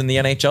scorers in the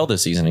NHL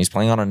this season. He's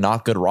playing on a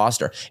not good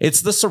roster.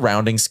 It's the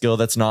surrounding skill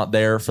that's not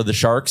there for the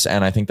Sharks.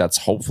 And I think that's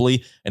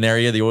hopefully an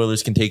area the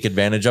Oilers can take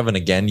advantage of. And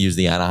again, use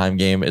the Anaheim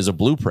game as a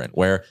blueprint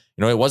where,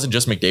 it wasn't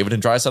just McDavid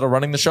and Draisaitl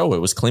running the show.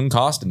 It was Klim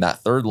Kostin,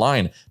 that third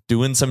line,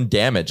 doing some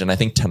damage. And I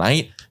think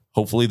tonight,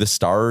 hopefully the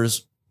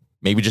Stars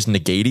maybe just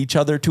negate each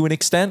other to an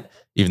extent,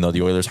 even though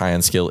the Oilers'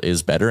 high-end skill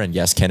is better. And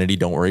yes, Kennedy,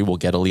 don't worry, we'll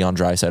get a Leon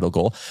Draisaitl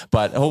goal.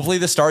 But hopefully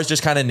the Stars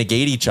just kind of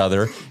negate each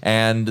other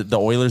and the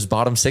Oilers'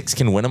 bottom six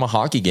can win them a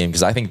hockey game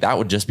because I think that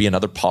would just be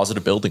another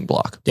positive building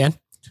block. Dan?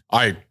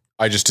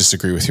 I just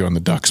disagree with you on the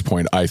Ducks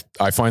point. I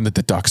find that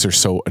the Ducks are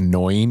so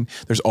annoying.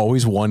 There's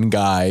always one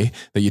guy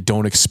that you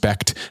don't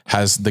expect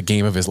has the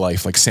game of his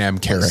life, like Sam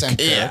Carrick.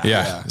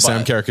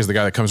 Sam Carrick is the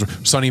guy that comes.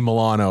 Sonny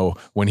Milano,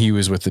 when he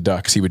was with the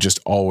Ducks, he would just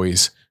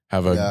always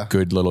have a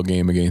good little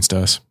game against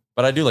us.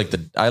 But I do like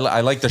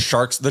I like the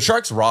Sharks. The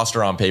Sharks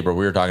roster on paper,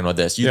 we were talking about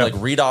this. You like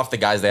read off the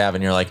guys they have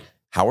and you're like,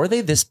 how are they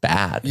this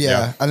bad?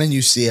 Yeah. And then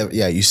you see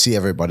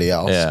everybody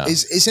else. Yeah.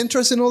 It's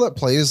interesting all that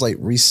players like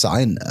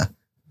re-sign there.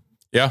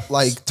 Yeah.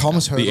 Like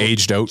Thomas Hertl. The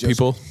aged out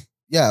people.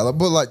 Yeah,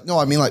 but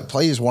like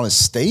players want to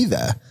stay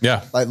there.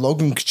 Yeah. Like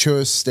Logan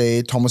Couture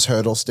stayed, Thomas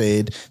Hertl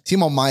stayed.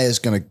 Timo Meier's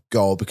going to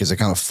go because they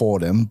can't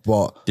afford him.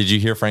 But did you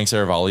hear Frank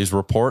Saravalli's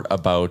report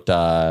about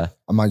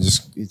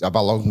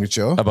about Logan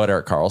Couture? About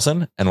Erik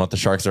Karlsson and what the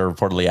Sharks are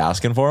reportedly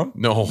asking for him?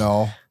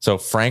 No. So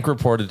Frank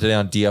reported today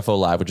on DFO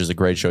Live, which is a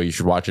great show. You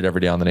should watch it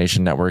every day on the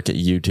Nation Network at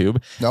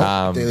YouTube.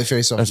 No, Daily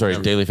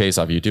Faceoff. Daily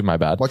Faceoff YouTube. My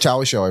bad. Watch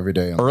our show every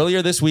day.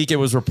 Earlier this week, it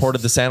was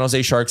reported the San Jose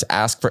Sharks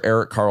asked for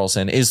Erik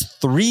Karlsson is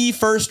 3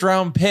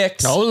 first-round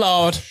picks. Oh,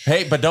 Lord.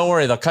 Hey, but don't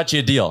worry. They'll cut you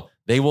a deal.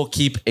 they will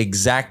keep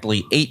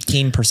exactly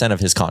 18% of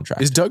his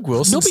contract. Is Doug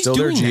Wilson Nobody's still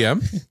their doing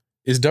GM?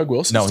 Is Doug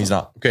Wilson? No, still- he's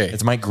not. Okay.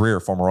 It's Mike Greer,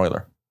 former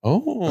Oiler.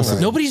 Oh,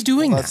 Nobody's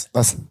doing that.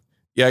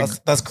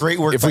 That's great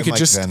work. If we by could Mike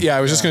just, then.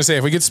 I was just going to say,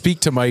 if we could speak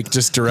to Mike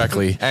just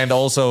directly And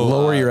also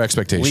lower your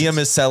expectations. Liam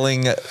is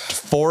selling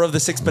 4 of the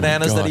 6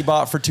 bananas that he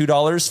bought for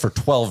 $2 for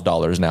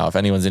 $12 now. If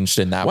anyone's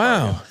interested in that.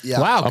 bargain. Wow. Yeah.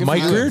 Wow, A good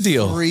Mike for you. Greer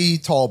deal. 3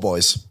 tall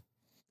boys.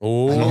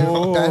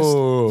 Oh.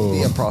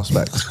 Best DM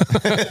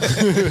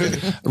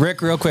prospects.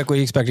 Rick, real quick, what do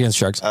you expect against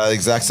Sharks?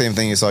 Exact same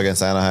thing you saw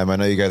against Anaheim. I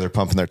know you guys are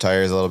pumping their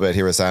tires a little bit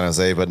here with San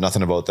Jose, but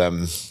nothing about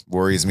them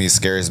worries me,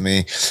 scares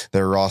me.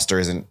 Their roster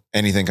isn't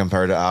anything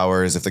compared to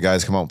ours. If the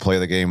guys come out and play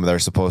the game they're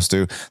supposed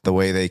to, the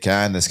way they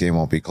can, this game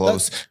won't be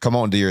close. Come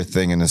out and do your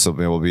thing, and this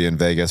will be in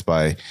Vegas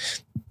by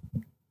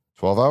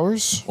 12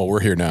 hours. Well, we're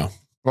here now.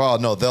 Well,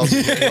 no, they'll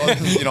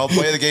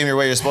play the game your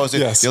way you're supposed to.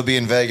 Yes. You'll be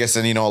in Vegas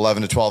in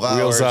 11 to 12 hours.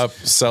 Wheels up,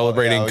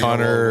 celebrating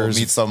Connors.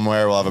 We'll meet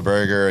somewhere. We'll have a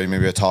burger and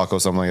maybe a taco,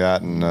 something like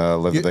that, and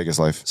live the Vegas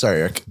life.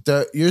 Sorry, Rick.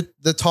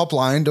 The top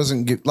line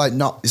doesn't give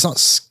it's not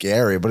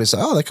scary, but it's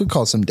that could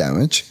cause some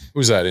damage.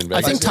 Who's that in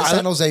Vegas? I think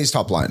San Jose's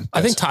top line.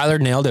 I think Tyler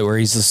nailed it where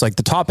he's just like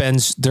the top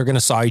ends, they're going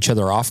to saw each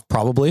other off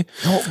probably.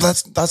 No,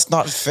 that's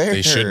not fair.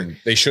 They shouldn't.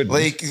 They shouldn't.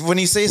 Like when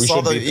you say We saw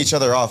should beat them. each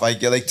other off, I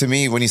get to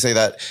me when you say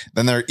that,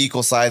 then they're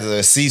equal sides of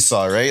the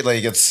seesaw, right?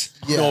 Like it's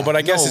No, but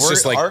I guess it's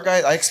just like our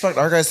guys. I expect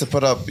our guys to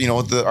put up,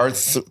 our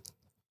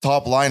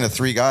top line of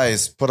 3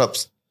 guys put up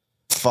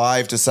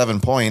 5 to 7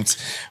 points,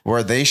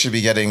 where they should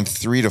be getting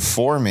 3 to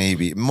 4,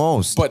 maybe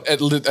most. But at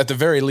the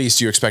very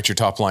least, you expect your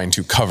top line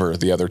to cover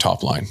the other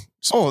top line.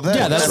 Oh,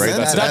 Yeah, that's right.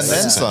 right.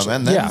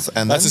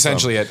 That's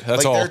essentially it.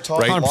 That's all, their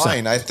top right?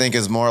 line, I think,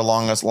 is more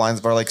along the lines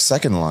of our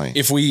second line.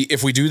 If we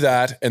do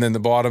that, and then the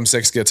bottom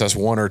 6 gets us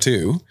 1 or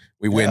 2,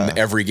 we win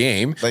every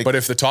game. But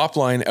if the top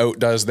line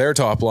outdoes their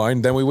top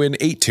line, then we win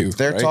 8-2.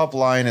 Their top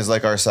line is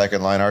like our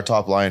second line. Our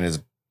top line is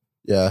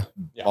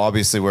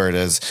obviously where it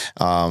is.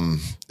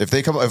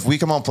 If we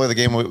come out and play the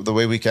game the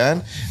way we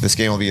can, this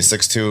game will be a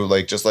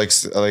 6-2, just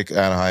like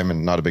Anaheim,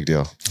 and not a big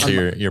deal. So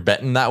you're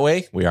betting that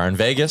way. We are in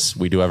Vegas.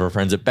 We do have our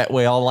friends at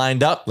Betway all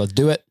lined up. Let's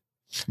do it.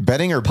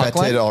 Betting or Puck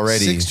betted line?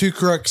 already? 6-2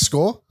 correct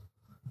score.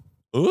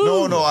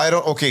 Ooh. No, I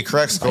don't. Okay,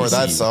 correct score.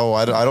 Spicy.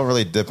 I don't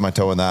really dip my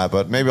toe in that,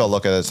 but maybe I'll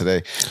look at it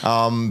today.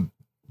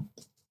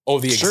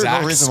 The Sure,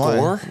 exact no reason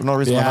score? why. No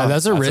reason why Yeah, not.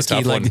 those are That's a risky.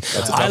 tough one. Like That's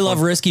a tough I love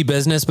one. risky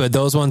business, but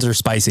those ones are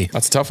spicy.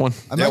 That's a tough one.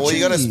 Yeah, well, you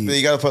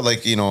gotta put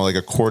like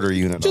a quarter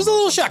unit. Just a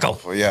little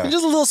shekel. Yeah.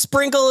 Just a little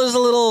sprinkle, just a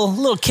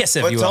little kiss,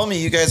 if But you tell will.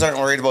 me, you guys aren't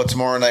worried about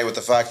tomorrow night with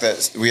the fact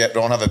that we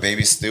don't have a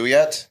baby stew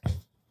yet?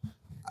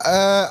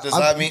 Does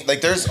that mean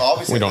there's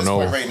obviously We don't at this know.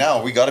 point right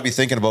now we got to be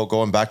thinking about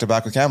going back to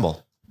back with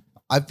Campbell?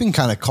 I've been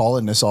kind of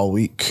calling this all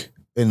week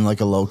in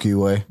a low key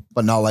way,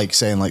 but not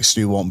saying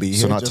Stu won't be here.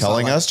 So not Just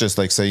telling like- us, just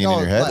saying No, in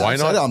your head. I Why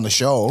said not? it on the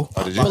show?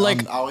 did you? But But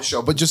on our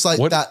show, but just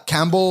that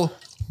Campbell,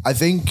 I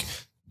think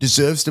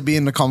deserves to be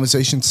in the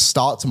conversation to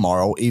start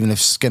tomorrow, even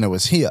if Skinner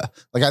was here.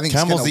 I think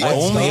Campbell's Skinner the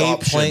was only the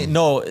option. play.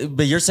 No,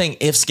 but you're saying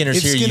if Skinner's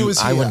If here, Skinner was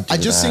I here, wouldn't. Do I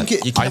just that.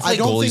 think You can't I play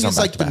don't goalies think on it's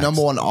the back-to-backs.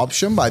 number one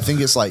option, but I think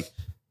it's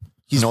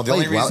he's No, the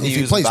only played well. reason If you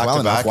he use plays back well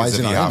to enough, back why is is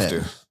if he you not have in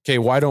it? to. Okay,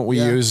 why don't we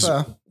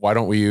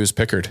use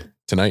Pickard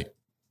tonight?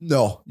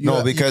 No,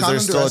 No, because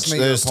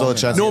there's still a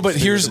chance. No, but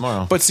here's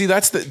tomorrow. but see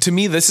to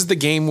me this is the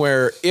game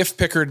where if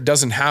Pickard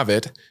doesn't have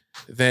it,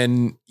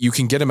 then you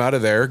can get him out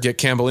of there, get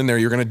Campbell in there.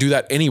 You're going to do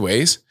that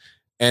anyways,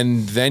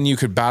 and then you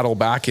could battle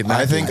back in that.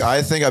 I think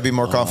game. I'd be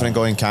more confident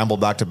going Campbell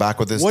back to back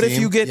with this. What team if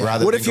you get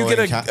rather what than if you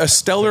going get a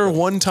stellar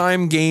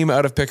one-time game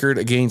out of Pickard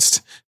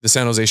against the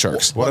San Jose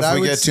Sharks? What But I if we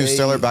would get 2 say-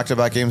 stellar back to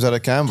back games out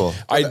of Campbell?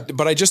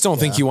 But I just don't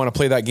think you want to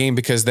play that game,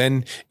 because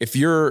then if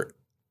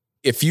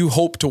you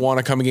hope to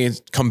want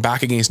to come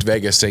back against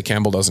Vegas, say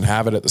Campbell doesn't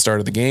have it at the start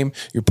of the game,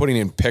 you're putting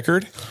in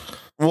Pickard.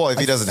 Well, if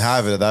he doesn't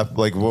have it,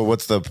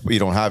 what's the you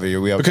don't have it?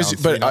 We have Because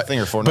down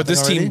 3-0 or 4-0 but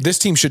already? this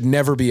team should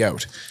never be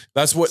out.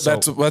 That's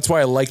why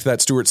I liked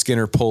that Stuart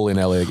Skinner pull in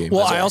LA game.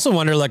 Well, That's I all. also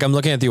wonder, I'm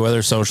looking at the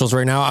Oilers socials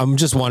right now. I'm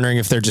just wondering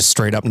if they're just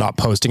straight up not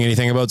posting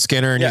anything about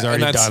Skinner and he's Yeah,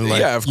 already and that's- done.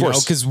 yeah, of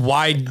course. Because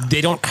why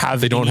they don't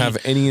have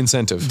any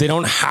incentive. They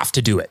don't have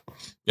to do it.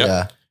 Yep.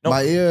 Yeah.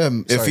 My,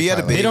 if he had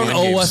a baby, They don't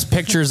owe us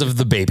pictures of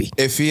the baby.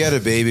 If he had a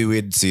baby,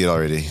 we'd see it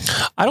already.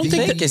 I don't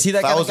think is he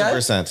that kind of guy?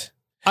 1,000%.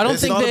 I don't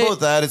it's think not they- about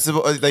that. It's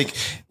about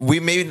we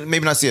maybe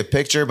not see a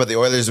picture, but the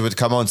Oilers would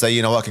come out and say,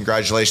 you know what,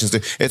 congratulations.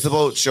 It's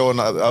about showing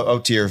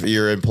out to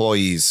your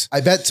employees.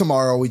 I bet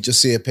tomorrow we just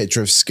see a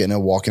picture of Skinner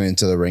walking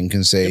into the rink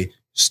and say,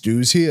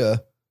 Stu's here.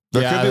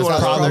 There could be one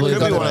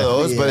of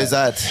those, but is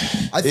that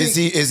I think-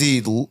 is he?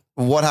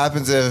 What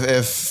happens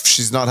if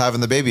she's not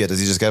having the baby yet? Does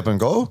he just get up and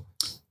go?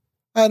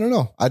 I don't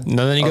know.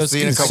 No, then he I'll goes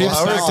see you in a couple back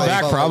hours. to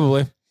back, But,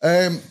 probably.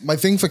 My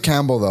thing for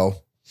Campbell though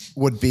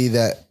would be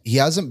that he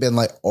hasn't been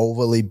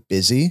overly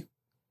busy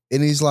in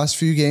these last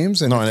few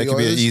games. And No, if and it the could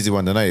be an Oilers- easy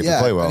one tonight if you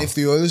play well. And if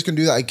the Oilers can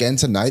do that again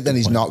tonight, then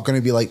he's not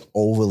going to be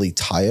overly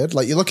tired.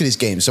 You look at his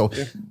game. So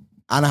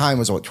Anaheim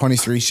was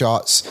 23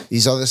 shots.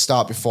 His other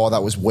start before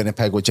that was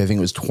Winnipeg, which I think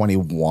was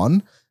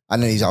 21.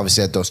 And then he's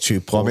obviously had those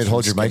 2 pulls. Want me to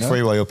hold your mic for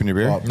you while you open your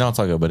beer? No, it's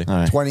all good, buddy. All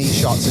right. 20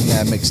 shots in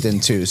there mixed in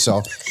too.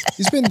 So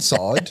he's been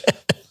solid.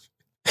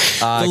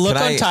 The look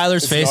on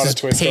Tyler's face Not is a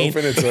twist pain.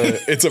 open.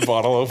 It's a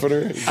bottle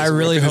opener. I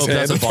really hope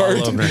that's a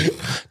bottle opener.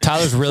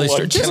 Tyler's really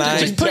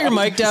just put your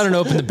mic down and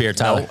open the beer,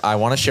 Tyler. No, I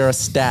want to share a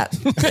stat.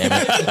 Damn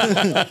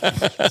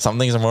it. Some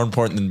things are more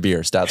important than beer.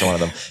 Stats are one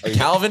of them.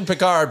 Calvin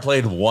Pickard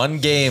played one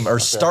game or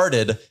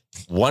started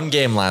one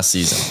game last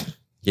season.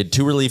 He had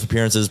 2 relief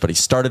appearances, but he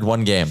started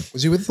one game.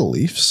 Was he with the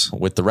Leafs?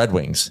 With the Red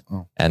Wings.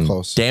 Oh, and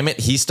close. damn it,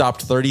 he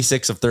stopped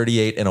 36 of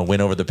 38 in a win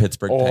over the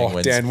Pittsburgh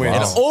Penguins. Dan Wynn.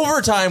 An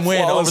overtime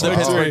win over the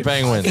Pittsburgh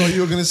Penguins. Oh, you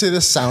were going to say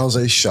the San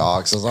Jose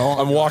Sharks. I was like,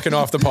 I'm walking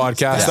off the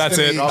podcast. That's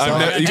it.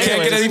 You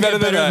can't get any better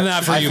than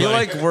that. for I you, feel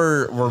buddy. like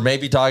we're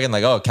maybe talking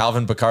like, oh,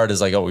 Calvin Pickard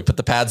is like, oh, we put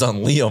the pads on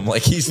Liam.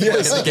 Like he's playing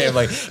the game.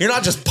 Like you're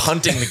not just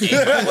punting the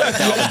game like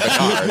Calvin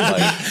Pickard.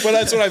 Like, But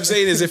that's what I'm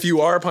saying is if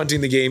you are punting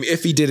the game,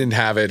 if he didn't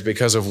have it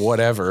because of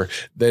whatever,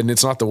 then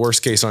it's not the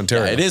worst case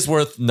Ontario. it is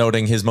worth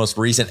noting his most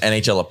recent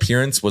NHL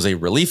appearance was a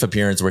relief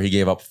appearance where he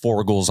gave up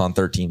 4 goals on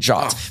 13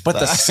 shots. But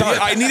the start,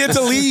 I needed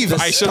to leave. the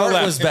I should have start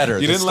left. was better.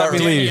 You The didn't let me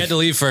start- You leave. had to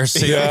leave first.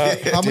 So Yeah.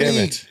 how Damn many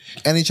it.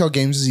 NHL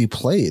games has he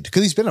played?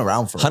 Because he's been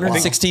around for a while.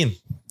 116.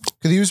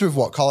 Because he was with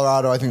what?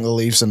 Colorado, I think the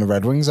Leafs and the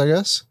Red Wings, I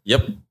guess.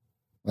 Yep.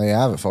 There you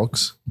have it,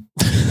 folks.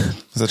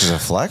 Is that just a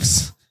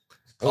flex?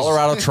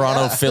 Colorado,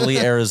 Toronto, Philly,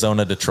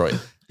 Arizona, Detroit.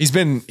 He's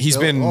been He's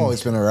been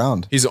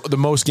around. he's the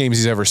most games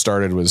he's ever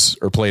started was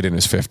or played in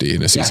is 50 in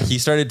a Yeah, season. he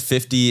started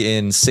 50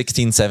 in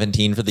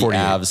 16-17 for the 48.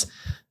 Avs.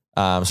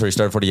 So he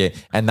started 48.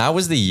 And that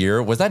was the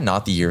year. Was that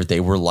not the year they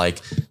had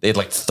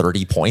like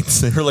 30 points?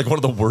 They were like one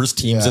of the worst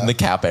teams in the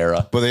cap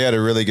era. But they had a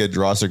really good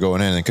roster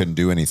going in and couldn't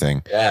do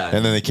anything. Yeah.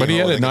 And then they came But he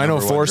out had with a like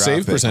number 904 1 draft save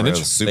pick, where it percentage.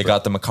 was super- They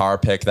got the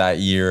McCarr pick that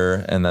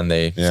year, and then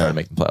they started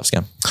making the playoffs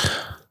again.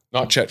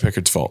 Not Chet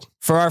Pickard's fault.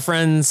 For our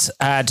friends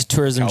at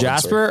Tourism Calvin,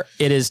 Jasper,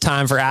 it is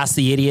time for Ask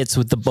the Idiots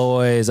with the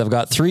boys. I've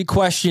got 3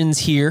 questions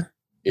here.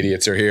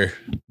 Idiots are here.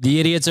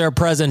 The idiots are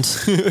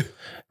present.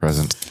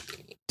 present.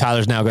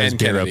 Tyler's now got his And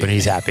beer Kennedy. open.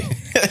 He's happy.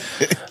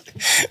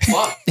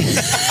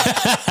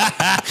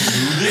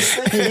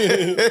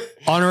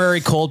 Honorary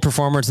cold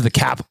performer to the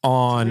cap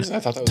on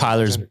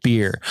Tyler's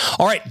beer.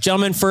 All right,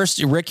 gentlemen,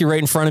 first, Rick, you're right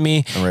in front of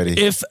me. I'm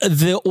ready. If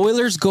the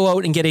Oilers go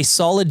out and get a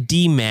solid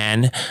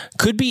D-man,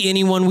 could be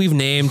anyone we've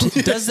named,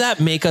 does that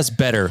make us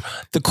better?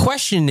 The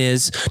question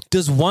is,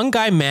 does one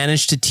guy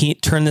manage to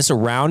turn this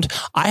around?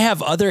 I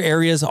have other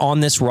areas on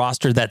this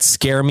roster that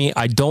scare me.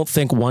 I don't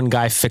think one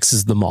guy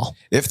fixes them all.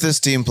 If this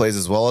team plays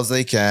as well as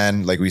they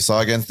can, like we saw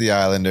against the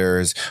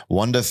Islanders,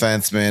 one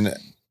defenseman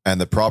and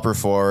the proper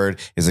forward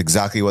is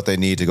exactly what they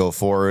need to go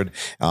forward.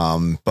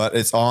 But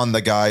it's on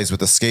the guys with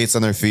the skates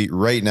on their feet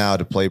right now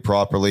to play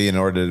properly in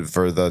order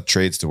for the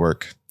trades to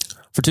work.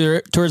 For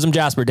Tourism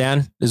Jasper,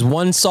 Dan, is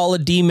one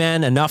solid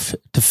D-man enough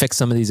to fix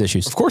some of these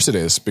issues? Of course it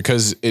is,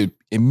 because it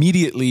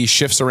immediately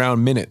shifts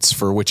around minutes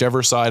for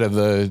whichever side of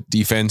the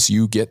defense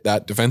you get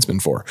that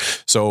defenseman for.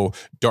 So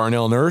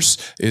Darnell Nurse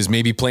is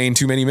maybe playing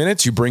too many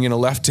minutes. You bring in a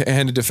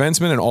left-handed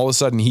defenseman and all of a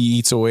sudden he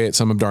eats away at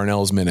some of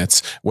Darnell's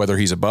minutes, whether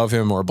he's above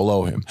him or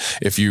below him.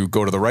 If you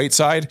go to the right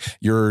side,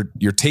 you're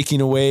taking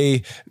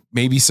away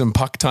maybe some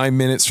puck time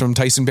minutes from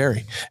Tyson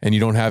Barrie, and you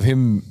don't have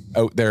him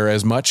out there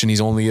as much, and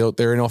he's only out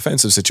there in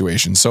offensive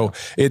situations. So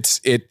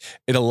it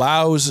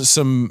allows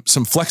some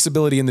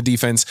flexibility in the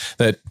defense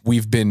that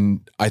we've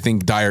been, I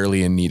think,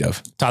 direly in need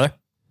of. Tyler?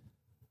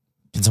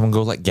 Can someone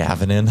go let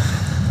Gavin in?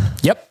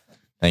 Yep.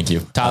 Thank you.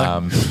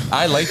 Tyler?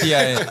 I like the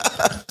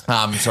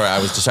sorry, I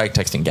was distracted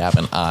texting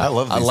Gavin. I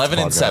love these 11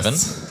 and 7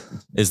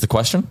 podcasts. is the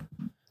question.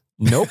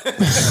 Nope.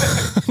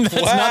 That's not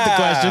the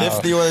question.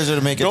 If the Oilers are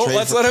to make a No, trade,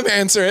 let's let him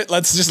answer it.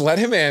 Let's just let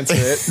him answer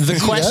it. The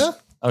question...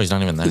 Oh, he's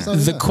not even there.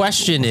 The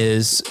question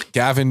is,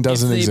 Gavin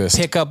doesn't if they exist.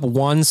 pick up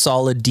one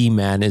solid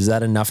D-man, is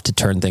that enough to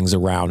turn things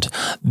around?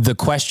 The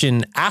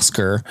question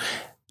asker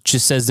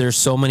just says there's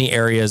so many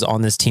areas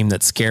on this team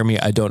that scare me.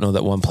 I don't know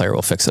that one player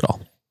will fix it all.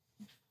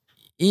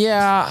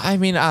 Yeah, I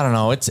mean, I don't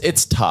know.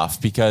 It's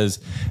tough because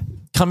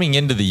coming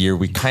into the year,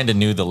 we kind of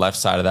knew the left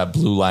side of that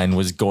blue line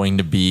was going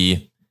to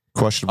be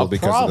questionable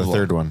because of the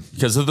third one.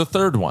 Because of the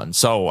third one.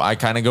 So I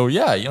kind of go,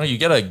 yeah, you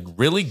get a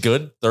really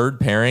good third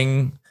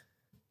pairing.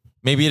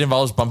 Maybe it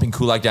involves bumping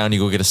Kulak down. You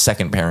go get a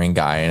second pairing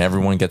guy and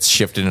everyone gets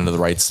shifted into the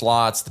right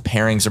slots. The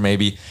pairings are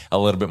maybe a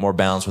little bit more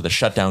balanced with a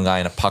shutdown guy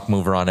and a puck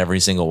mover on every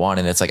single one.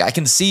 And it's like, I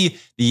can see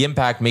the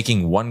impact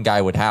making one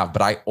guy would have,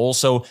 but I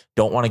also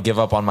don't want to give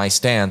up on my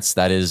stance.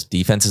 That is,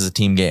 defense is a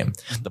team game.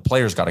 The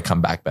players got to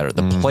come back better.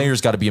 The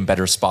players got to be in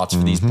better spots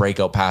for these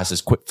breakout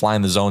passes, quit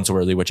flying the zone so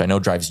early, which I know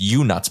drives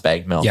you nuts,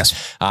 Bag Milk.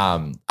 Yes.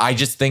 I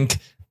just think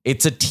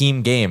it's a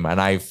team game.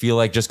 And I feel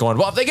like just going,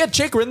 well, if they get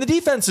Chychrun, the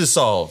defense is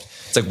solved.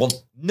 It's like, well,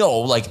 no,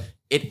 like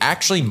it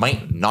actually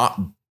might not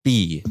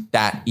be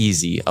that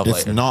easy. Of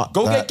It's like, not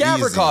go that get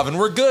Gavrikov and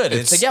we're good.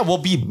 It's like, yeah, we'll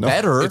be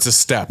better. It's a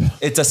step.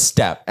 It's a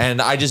step.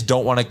 And I just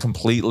don't want to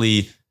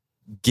completely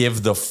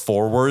give the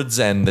forwards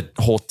and the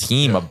whole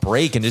team a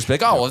break and just be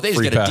like, oh, well, if they just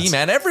Free get pass. a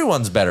D-man,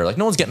 everyone's better. Like,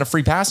 no one's getting a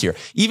free pass here.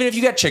 Even if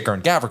you get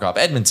Chickern, Gavrikov,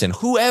 Edmondson,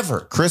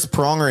 whoever. Chris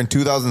Pronger in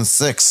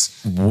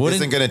 2006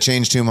 isn't going to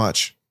change too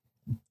much.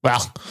 Well,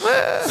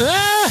 the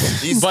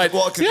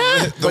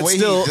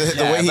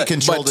way he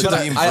controlled the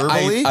team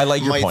verbally, I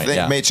like your point.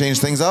 May change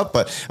things up,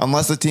 but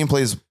unless the team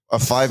plays a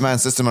 5-man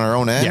system on our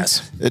own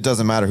end, it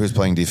doesn't matter who's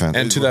playing defense.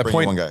 And to that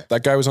point,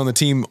 that guy was on the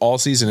team all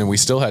season, and we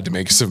still had to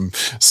make some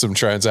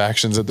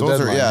transactions at the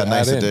deadline.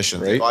 Nice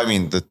additions. Right? Well, I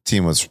mean, the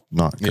team was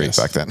not great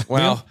back then.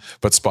 Well,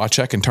 but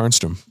Spacek and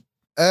Tarnstrom.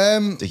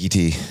 Dicky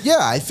T. Yeah,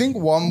 I think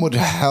one would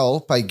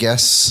help, I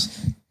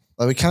guess.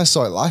 Like we kind of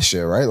saw it last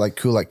year, right? Like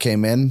Kulak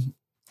came in,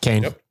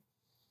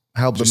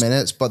 helped the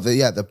minutes, but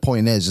the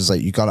point is like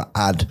you got to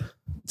add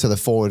to the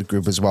forward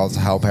group as well to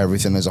help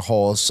everything as a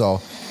whole.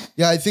 So,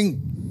 yeah, I think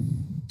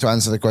to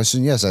answer the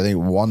question, yes, I think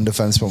one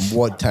defenseman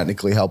would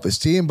technically help his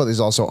team, but there's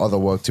also other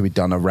work to be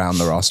done around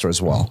the roster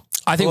as well.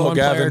 I think one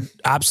player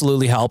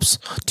absolutely helps,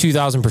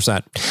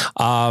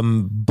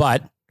 2,000%.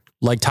 But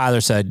like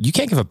Tyler said, you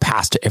can't give a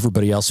pass to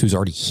everybody else who's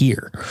already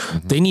here.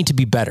 They need to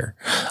be better.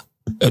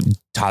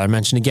 Tyler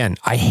mentioned again,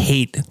 I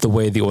hate the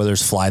way the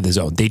Oilers fly the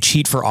zone. They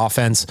cheat for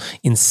offense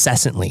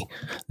incessantly.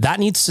 That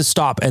needs to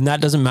stop. And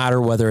that doesn't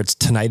matter whether it's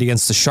tonight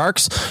against the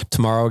Sharks,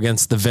 tomorrow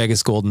against the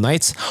Vegas Golden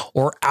Knights,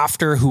 or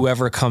after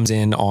whoever comes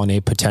in on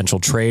a potential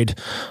trade.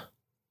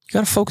 You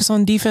got to focus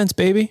on defense,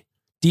 baby.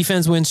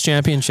 Defense wins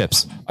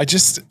championships.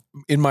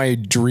 In my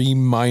dream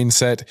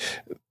mindset,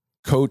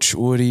 Coach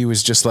Woody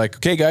was just like,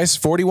 okay, guys,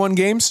 41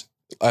 games.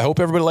 I hope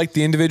everybody liked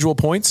the individual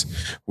points.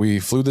 We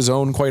flew the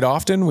zone quite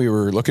often. We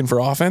were looking for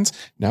offense.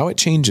 Now it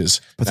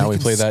changes. But now we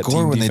play that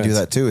team when defense. they do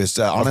that too. It's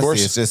honestly,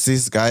 it's just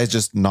these guys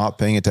just not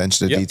paying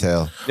attention to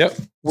detail. Yep.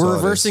 We're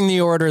reversing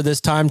the order this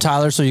time,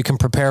 Tyler, so you can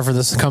prepare for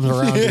this comes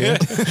around to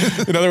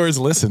you. In other words,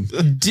 listen.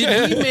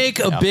 Did we make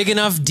a big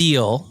enough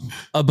deal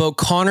about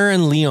Connor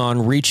and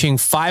Leon reaching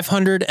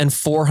 500 and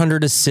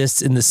 400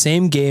 assists in the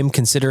same game,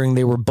 considering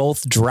they were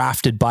both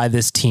drafted by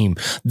this team?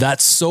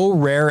 That's so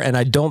rare, and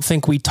I don't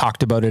think we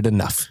talked about it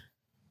enough.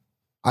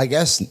 I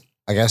guess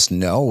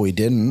no, we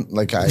didn't.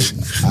 Like I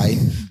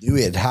knew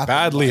it happened.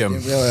 Bad Liam. I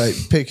didn't really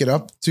pick it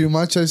up too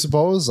much, I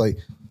suppose. Like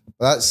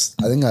I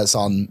think that's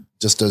on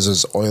just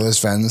as Oilers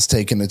fans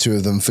taking the two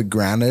of them for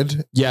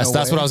granted. Yes,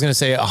 that's what I was going to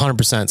say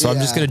 100%. So I'm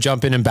just going to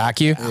jump in and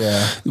back you.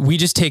 Yeah. We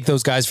just take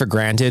those guys for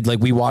granted. Like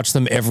we watch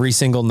them every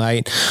single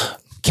night.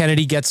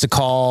 Kennedy gets to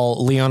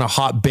call Leon a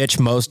hot bitch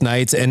most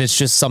nights, and it's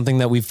just something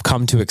that we've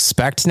come to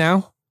expect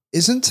now.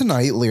 Isn't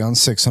tonight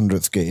Leon's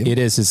 600th game? It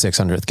is his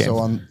 600th game. So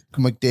on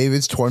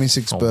McDavid's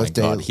 26th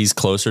birthday. My God, he's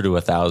closer to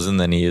 1,000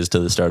 than he is to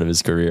the start of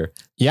his career.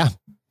 Yeah.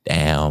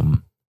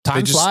 Damn.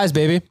 Time flies,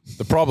 baby.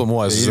 The problem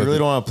was you really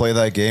don't want to play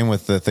that game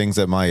with the things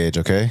at my age,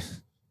 okay?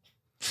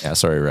 Yeah,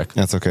 sorry, Rick.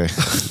 That's okay.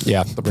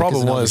 Yeah. The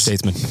problem is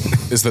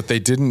that they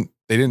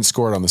didn't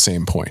score it on the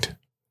same point.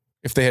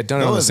 If they had done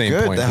it on the same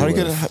point,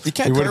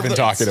 we would have been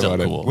talking about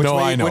it.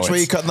 I know. Which way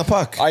are you cutting the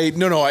puck?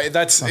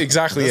 That's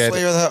exactly this it.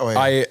 way or that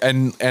way?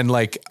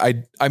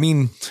 I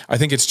mean, I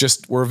think it's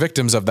just we're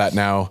victims of that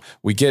now.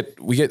 We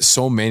get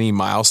so many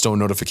milestone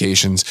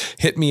notifications.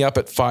 Hit me up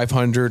at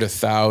 500,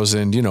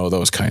 1,000,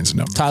 those kinds of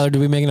numbers. Tyler, did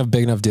we make a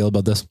big enough deal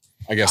about this?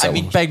 I guess I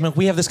mean, Bagman,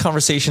 we have this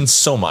conversation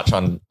so much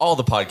on all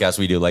the podcasts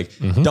we do. Like,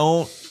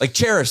 don't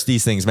cherish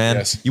these things, man.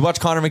 Yes. You watch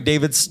Connor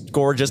McDavid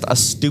score just a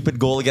stupid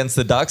goal against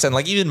the Ducks, and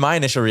like even my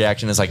initial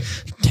reaction is like,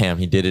 damn,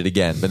 he did it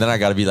again. But then I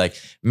got to be like,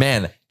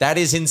 man, that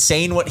is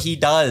insane what he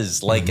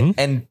does. Like,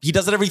 and he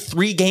does it every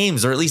 3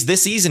 games, or at least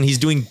this season, he's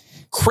doing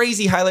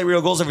crazy highlight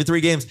reel goals every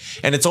 3 games.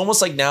 And it's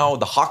almost like now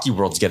the hockey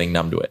world's getting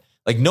numb to it.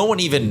 Like no one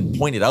even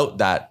pointed out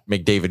that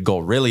McDavid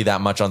goal really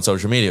that much on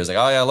social media. It was like,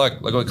 oh yeah,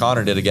 look what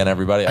Connor did again,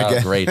 everybody.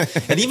 Oh, great.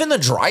 And even the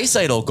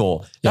Draisaitl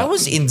goal, that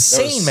was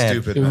insane,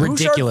 man. Stupid, man.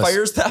 Ridiculous. Bouchard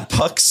fires that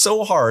puck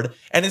so hard.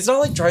 And it's not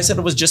like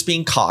Draisaitl was just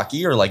being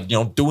cocky or like,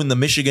 doing the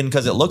Michigan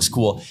because it looks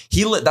cool.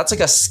 That's like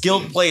a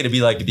skilled play to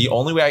be like, the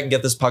only way I can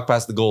get this puck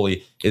past the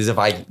goalie is if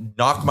I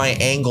knock my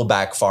angle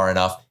back far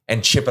enough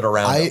and chip it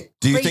around.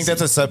 Do you think that's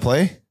a set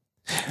play?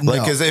 No.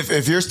 Like, because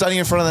if you're standing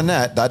in front of the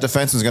net, that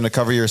defense is going to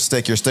cover your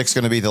stick. Your stick's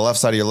going to be the left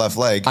side of your left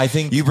leg. I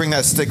think you bring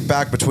that stick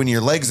back between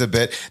your legs a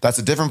bit. That's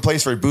a different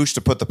place for Bouch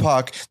to put the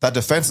puck. That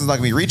defense is not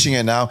going to be reaching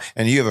it now,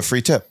 and you have a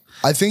free tip.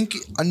 I think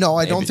I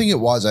don't think it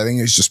was. I think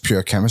it's just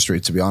pure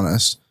chemistry, to be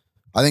honest.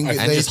 I think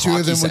the two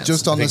of them were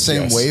just on the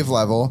same wave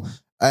level,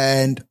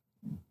 and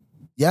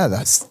yeah,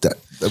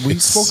 we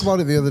spoke about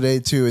it the other day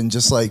too, and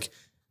just like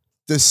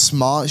the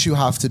smarts you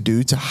have to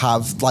do to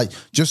have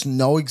just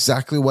know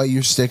exactly where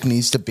your stick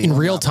needs to be in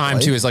real time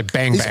too is like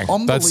bang bang.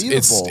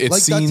 Unbelievable.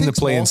 It's seeing the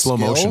play in slow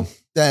motion.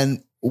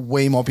 Then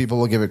way more people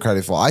will give it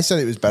credit for. I said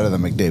it was better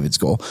than McDavid's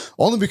goal,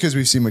 only because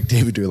we've seen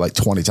McDavid do it like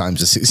 20 times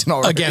this season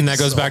already. Again, that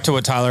goes back to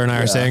what Tyler and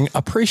I are saying.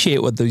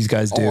 Appreciate what these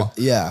guys do.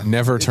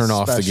 Never turn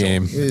off the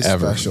game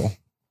ever. Special.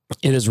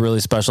 It is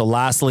really special.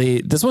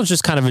 Lastly, this one's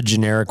just kind of a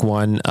generic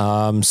one.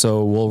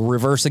 So we'll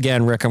reverse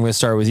again. Rick, I'm going to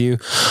start with you.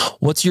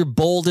 What's your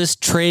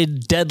boldest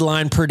trade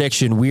deadline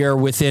prediction? We are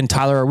within,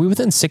 Tyler, are we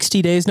within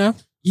 60 days now?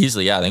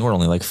 Easily, yeah. I think we're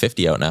only like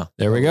 50 out now.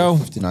 There we go.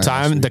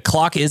 Time. The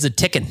clock is a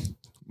ticking.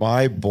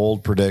 My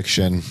bold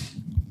prediction.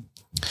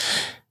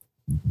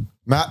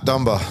 Matt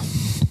Dumba.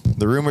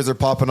 The rumors are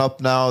popping up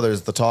now.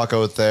 There's the talk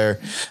out there.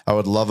 I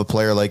would love a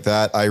player like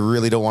that. I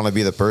really don't want to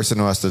be the person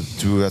who has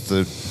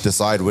to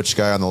decide which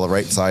guy on the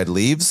right side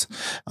leaves.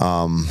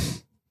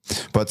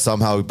 But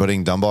somehow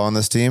putting Dumba on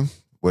this team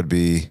would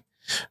be,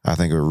 I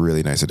think, a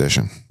really nice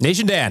addition.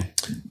 Nation Dan.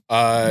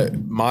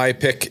 My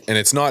pick, and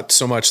it's not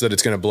so much that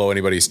it's going to blow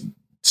anybody's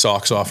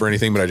socks off or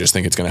anything, but I just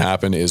think it's going to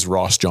happen, is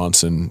Ross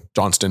Johnston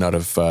out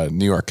of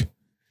New York.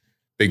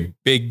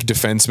 Big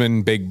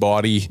defenseman, big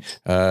body,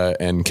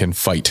 and can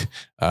fight.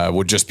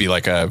 Would be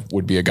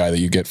a guy that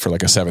you get for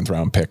like a 7th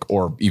round pick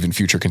or even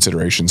future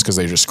considerations because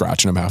they're just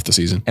scratching him half the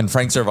season. And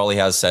Frank Cervalli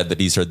has said that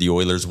he's heard the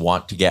Oilers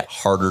want to get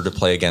harder to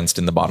play against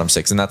in the bottom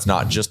 6. And that's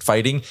not just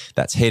fighting,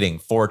 that's hitting,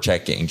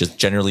 forechecking, just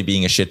generally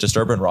being a shit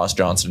disturber. And Ross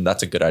Johnston,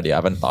 that's a good idea. I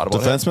haven't thought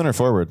about defenseman or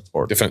forward?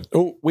 Defense.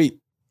 Oh, wait.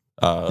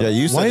 Yeah,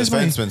 you said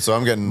defenseman, so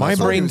I'm getting my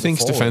brain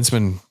thinks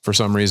defenseman for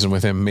some reason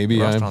with him. Maybe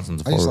Ross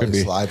Johnson's I just like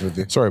slide with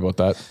you. Sorry about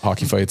that.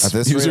 Hockey fights. At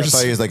this rate, I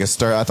thought he was like a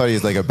star. I thought he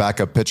was like a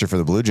backup pitcher for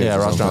the Blue Jays. Yeah,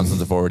 Ross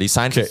Johnson's a forward. He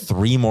signed for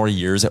 3 more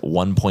years at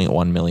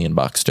 $1.1 million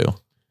too.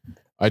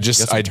 I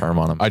just term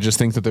on him. I just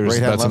think that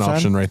that's an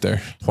option right there.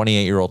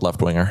 28-year-old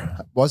left winger.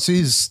 What's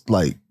he's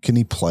like? Can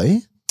he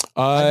play?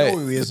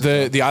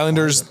 The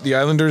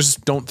Islanders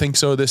don't think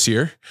so this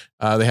year.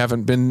 They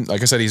haven't been,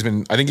 like I said, I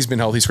think he's been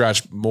healthy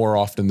scratch more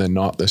often than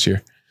not this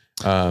year.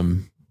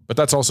 But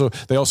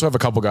they also have a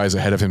couple guys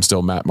ahead of him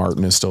still. Matt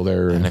Martin is still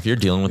there. And if you're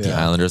dealing with the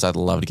Islanders, I'd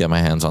love to get my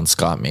hands on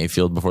Scott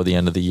Mayfield before the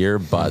end of the year.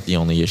 But the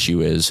only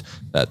issue is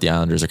that the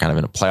Islanders are kind of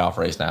in a playoff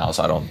race now.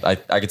 So I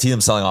could see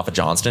them selling off of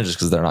Johnston just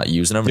because they're not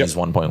using him. Yep. He's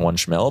 1.1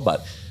 schmil,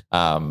 but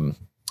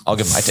I'll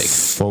give him my take.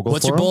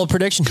 What's your bold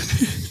prediction?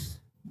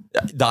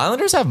 The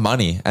Islanders have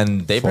money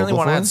and they apparently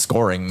want to add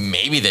scoring.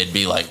 Maybe they'd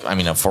be like,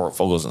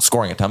 Fogle isn't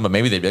scoring a ton, but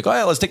maybe they'd be like, oh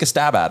yeah, let's take a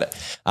stab at it.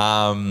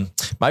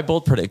 My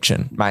bold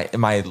prediction,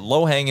 my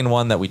low hanging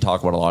one that we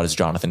talk about a lot is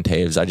Jonathan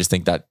Toews. I just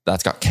think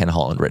that's got Ken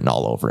Holland written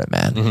all over it,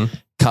 man. Mm-hmm.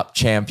 Cup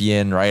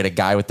champion, right? A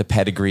guy with the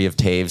pedigree of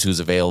Toews who's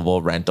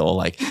available, rental.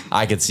 Like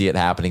I could see it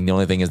happening. The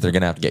only thing is they're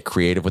going to have to get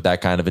creative with that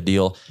kind of a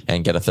deal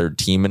and get a third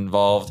team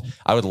involved.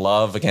 I would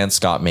love against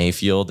Scott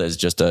Mayfield as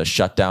just a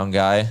shutdown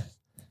guy.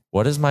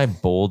 What is my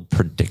bold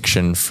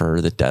prediction for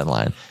the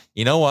deadline?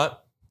 You know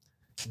what?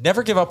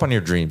 Never give up on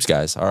your dreams,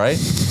 guys. All right.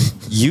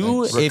 Are you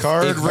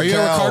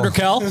Ricard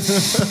Raquel?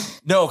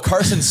 No,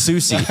 Carson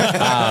Soucy.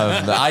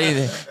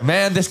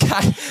 This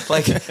guy,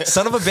 like,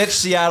 son of a bitch,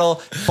 Seattle,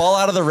 fall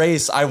out of the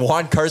race. I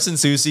want Carson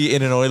Soucy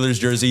in an Oilers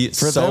jersey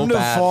for them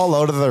to fall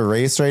out of the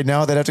race right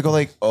now. They'd have to go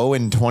like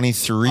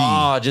 0-23.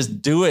 Oh,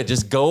 just do it.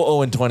 Just go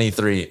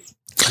 0-23.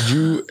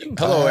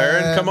 Hello,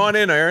 Aaron. Come on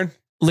in, Aaron.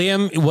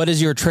 Liam, what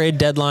is your trade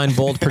deadline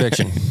bold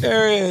prediction?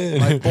 Aaron.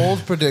 My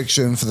bold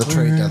prediction for the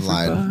trade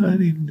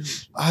deadline.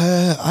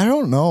 I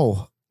don't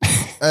know.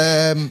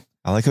 I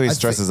like how he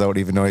stresses out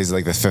even though he's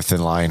like the 5th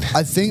in line.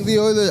 I think the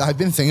Oilers, I've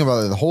been thinking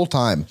about it the whole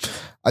time.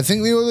 I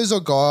think the Oilers will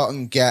go out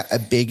and get a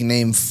big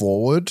name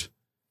forward.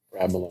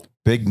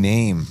 Big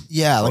name.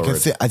 Yeah, like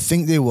I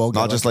think they will.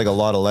 Not just like a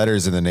lot of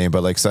letters in the name,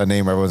 but like a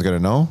name everyone's going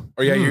to know.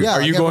 Oh yeah,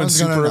 are you going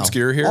super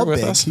obscure here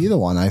with us? Either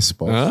one, I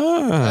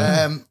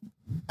suppose.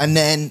 And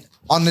then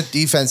on the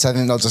defense, I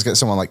think they'll just get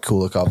someone like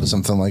Kulikov or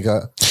something like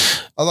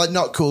that. Or like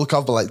not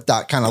Kulikov, but like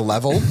that kind of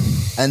level.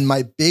 And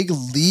my big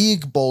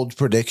league bold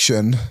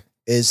prediction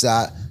is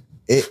that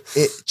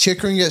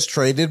Chickering gets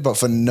traded, but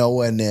for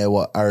nowhere near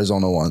what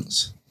Arizona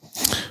wants.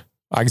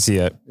 I can see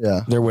it.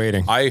 Yeah. They're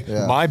waiting.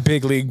 My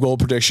big league bold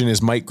prediction is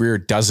Mike Greer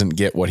doesn't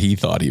get what he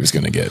thought he was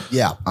going to get.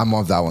 Yeah, I'm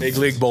on that one. Big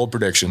league bold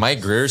prediction.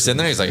 Mike Greer's in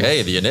there. He's like,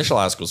 hey, the initial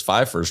ask was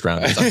 5 first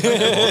rounders. I'm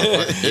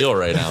deal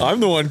right now. I'm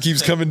the one who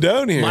keeps coming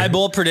down here. My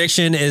bold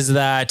prediction is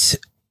that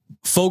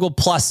Fogle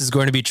Plus is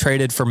going to be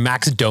traded for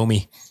Max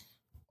Domi.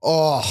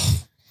 Oh,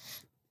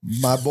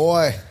 my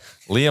boy.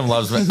 Liam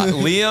loves Max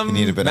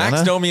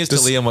Domi is to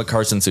Liam what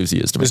Carson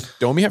Soucy is to me. Does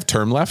Domi have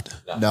term left?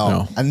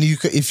 No. And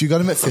if you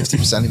got him at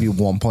 50%, it'd be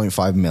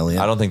 $1.5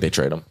 million. I don't think they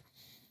trade him.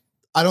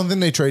 I don't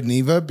think they trade him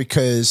either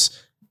because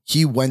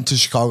he went to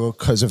Chicago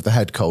because of the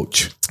head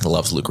coach. He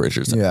loves Luke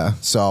Richardson. Yeah.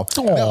 So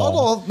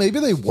maybe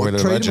they would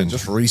trade him and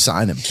just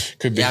re-sign him.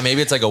 Could be. Yeah,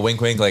 maybe it's like a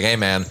wink, like, hey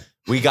man,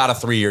 we got a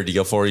 3-year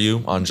deal for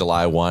you on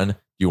July 1.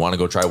 You want to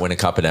go try win a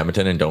cup in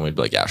Edmonton? And Domi would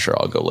be like, yeah, sure,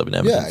 I'll go live in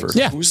Edmonton for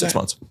 6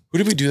 months. Who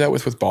did we do that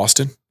with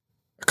Boston?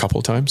 A couple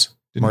of times.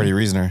 Marty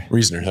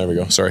Reisner. There we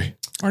go. Sorry.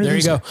 There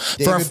you go.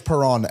 David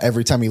Perron,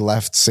 every time he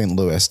left St.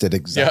 Louis, did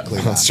exactly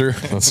that.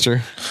 That's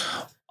true.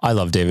 I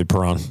love David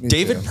Perron.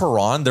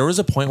 Perron, there was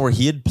a point where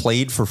he had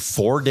played for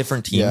 4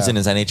 different teams in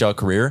his NHL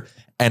career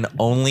and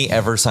only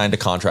ever signed a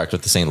contract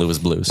with the St. Louis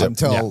Blues.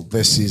 Until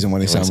this season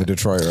when he signed with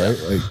Detroit, right?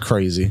 Like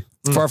crazy.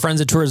 For our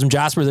friends at Tourism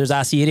Jasper, there's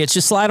Ask the Idiots.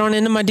 Just slide on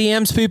into my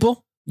DMs,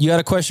 people. You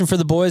got a question for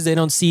the boys? They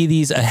don't see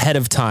these ahead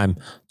of time.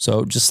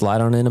 So just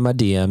slide on into my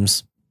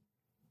DMs.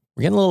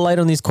 We're getting a little light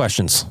on these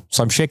questions,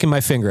 so I'm shaking my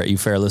finger at you,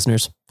 fair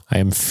listeners. I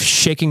am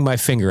shaking my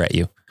finger at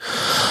you.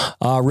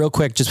 Real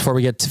quick, just before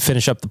we get to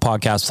finish up the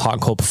podcast with hot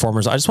and cold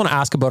performers, I just want to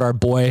ask about our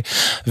boy,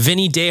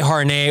 Vinny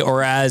Desharnais,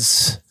 or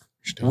as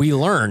we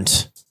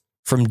learned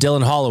from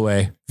Dylan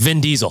Holloway,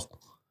 Vin Diesel,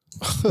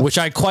 which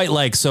I quite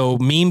like. So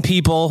meme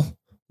people,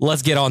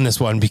 let's get on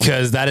this one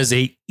because that is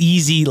a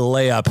easy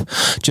layup.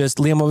 Just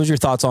Liam, what was your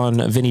thoughts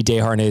on Vinny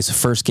Desharnais'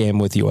 first game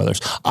with the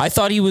Oilers? I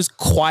thought he was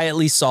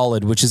quietly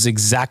solid, which is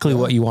exactly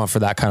what you want for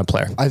that kind of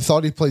player. I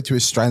thought he played to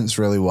his strengths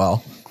really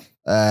well.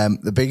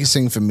 The biggest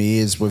thing for me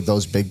is with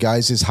those big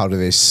guys is how do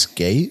they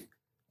skate?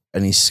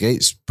 And he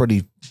skates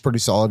pretty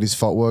solid. His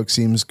footwork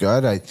seems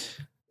good.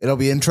 It'll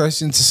be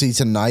interesting to see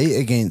tonight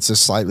against a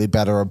slightly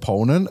better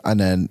opponent. And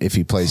then if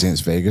he plays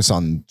against Vegas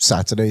on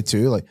Saturday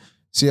too, like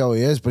see how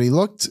he is. But he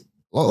looked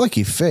like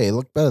he fit. He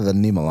looked better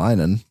than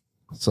Niemelainen.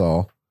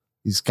 So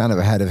he's kind of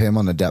ahead of him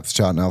on the depth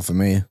chart now for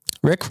me.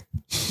 Rick?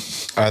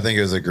 I think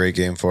it was a great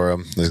game for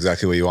him. That's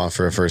exactly what you want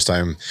for a first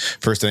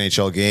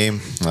NHL game.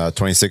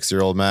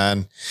 26-year-old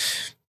man.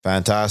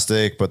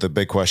 Fantastic. But the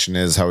big question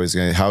is how is he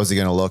going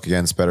to look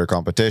against better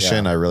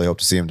competition? I really hope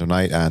to see him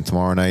tonight and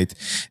tomorrow night,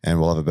 and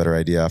we'll have a better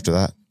idea after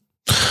that.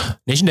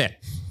 Nation Day.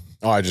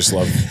 Oh, I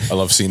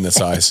love seeing the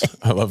size.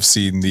 I love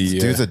seeing the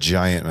dude's a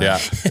giant, man. Yeah,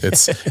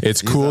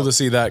 it's cool to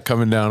see that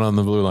coming down on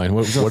the blue line.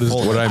 What did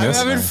I miss?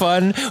 I'm having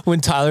fun when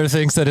Tyler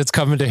thinks that it's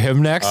coming to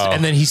him next,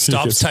 and then he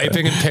stops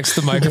typing and picks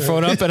the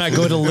microphone up, and I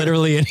go to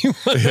literally anyone.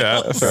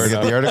 Yeah, fair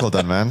enough. Get the article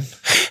done, man.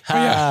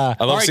 I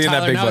love seeing Tyler,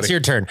 that big now buddy. it's your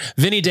turn.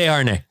 Vinny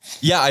Desharnais.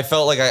 Yeah, I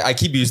felt like I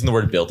keep using the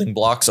word building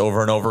blocks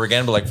over and over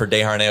again, but like for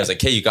Desharnais, I was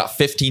like, hey, you got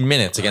 15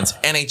 minutes against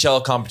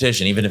NHL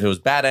competition. Even if it was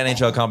bad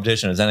NHL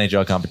competition, it was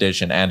NHL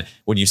competition. And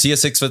when you see a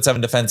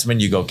 6'7" defenseman,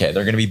 you go, okay,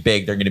 they're going to be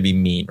big, they're going to be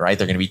mean, right?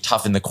 They're going to be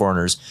tough in the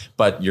corners.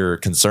 But your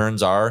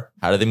concerns are,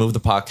 how do they move the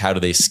puck? How do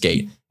they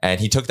skate?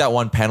 And he took that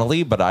one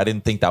penalty, but I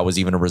didn't think that was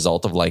even a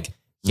result of like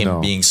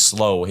him being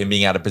slow, him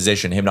being out of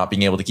position, him not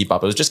being able to keep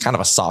up. It was just kind of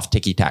a soft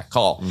ticky-tack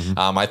call.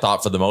 I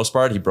thought for the most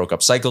part, he broke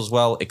up cycles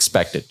well,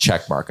 expected,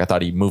 check mark. I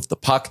thought he moved the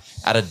puck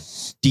at a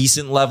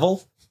decent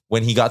level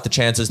when he got the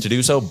chances to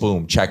do so,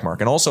 boom, check mark.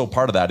 And also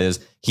part of that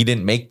is he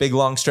didn't make big,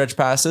 long stretch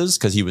passes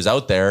because he was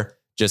out there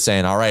just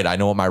saying, all right, I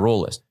know what my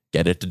role is.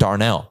 Get it to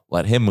Darnell.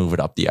 Let him move it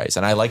up the ice.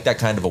 And I like that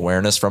kind of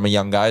awareness from a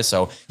young guy.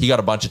 So he got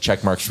a bunch of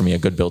check marks for me, a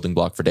good building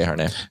block for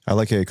Desharnais. I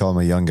like how you call him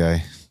a young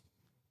guy.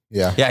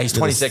 Yeah. Yeah, he's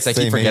 26. I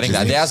keep forgetting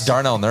that. They asked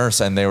Darnell Nurse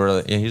and they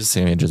were, yeah, he's the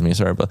same age as me.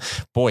 Sorry, but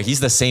boy,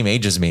 he's the same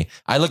age as me.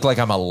 I look like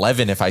I'm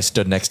 11 if I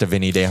stood next to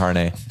Vinny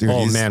Desharnais. Dude,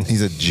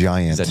 he's a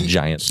giant. He's a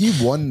giant. He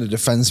won the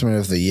Defenseman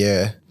of the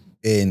Year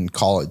in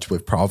college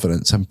with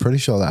Providence. I'm pretty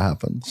sure that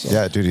happened. So.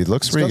 Yeah, dude, he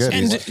looks pretty good.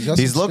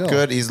 He's looked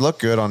good. He's looked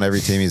good on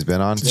every team he's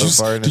been on so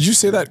far. Did you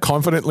say that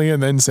confidently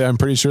and then say, I'm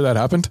pretty sure that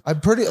happened?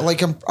 I'm pretty,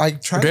 like, I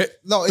try. Okay.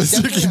 No, it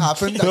definitely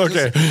happened.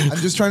 I'm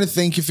just trying to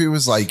think if it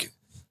was like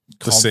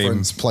the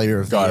conference same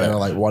player of the year,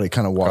 like what it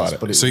kind of was.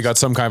 But so you got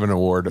some kind of an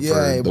award for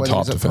the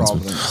top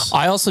defenseman.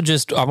 I also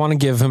I want to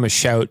give him a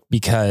shout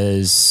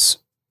because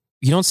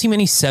you don't see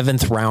many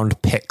 7th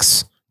round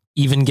picks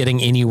even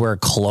getting anywhere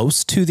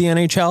close to the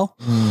NHL.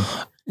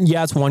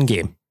 Yeah, it's one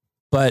game,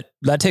 but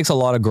that takes a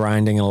lot of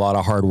grinding and a lot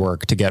of hard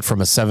work to get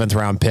from a 7th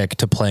round pick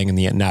to playing in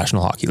the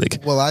National Hockey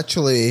League. Well,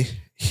 actually,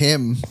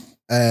 him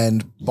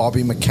and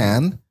Bobby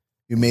McCann,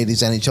 who made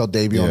his NHL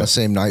debut on the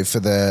same night for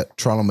the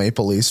Toronto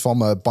Maple Leafs,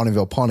 former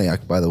Bonneville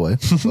Pontiac, by the way,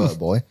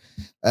 boy,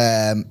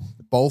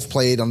 both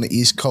played on the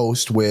East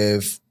Coast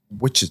with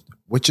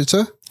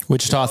Wichita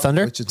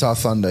Thunder. Wichita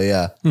Thunder,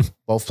 yeah.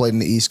 Both played in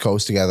the East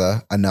Coast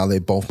together, and now they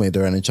both made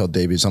their NHL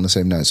debuts on the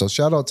same night. So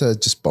shout out to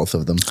just both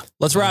of them.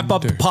 Let's wrap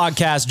up the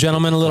podcast,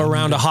 gentlemen. A little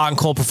round of hot and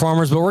cold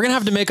performers, but we're going to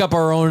have to make up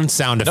our own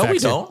sound effects. No, we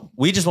don't.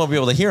 We just won't be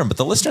able to hear them, but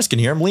the listeners can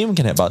hear them. Liam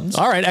can hit buttons.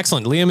 All right,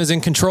 excellent. Liam is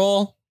in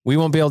control. We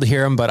won't be able to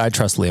hear him, but I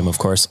trust Liam, of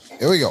course.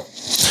 Here we go.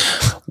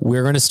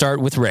 We're going to start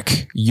with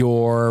Rick.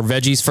 Your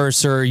veggies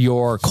first, or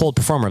your cold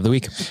performer of the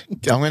week?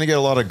 I'm going to get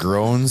a lot of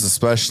groans,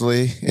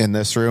 especially in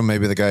this room.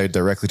 Maybe the guy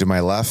directly to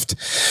my left.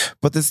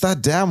 But it's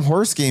that damn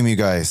horse game, you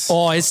guys.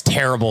 Oh, it's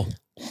terrible.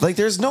 Like,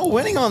 there's no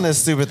winning on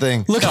this stupid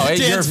thing. Look at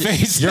Dan's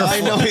face. I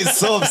know, he's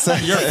so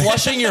upset. You're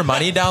flushing your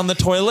money down the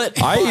toilet.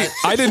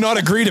 I did not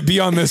agree to be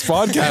on this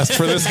podcast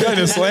for this kind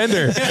of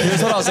slander.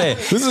 Here's what I'll say.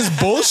 This is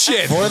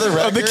bullshit. For the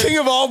record, I'm the king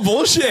of all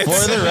bullshit.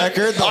 For the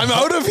record, I'm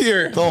out of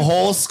here. The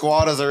whole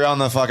squad was around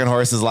the fucking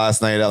horses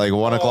last night at like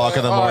 1 o'clock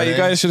in the morning. You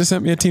guys should have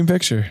sent me a team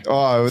picture.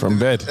 From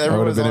bed.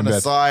 Everyone was on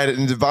the side.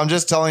 And I'm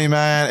just telling you,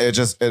 man,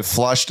 it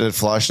flushed.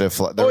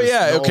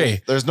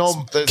 Okay. There's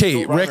no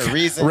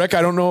reason. Rick,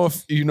 I don't know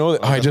if you know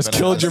that I just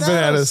killed your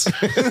bananas.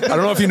 I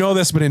don't know if you know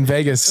this, but in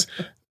Vegas,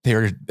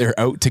 they're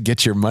out to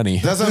get your money.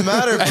 Doesn't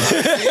matter.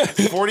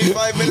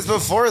 45 minutes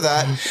before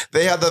that,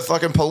 they had the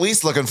fucking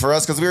police looking for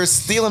us because we were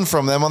stealing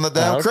from them on the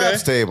damn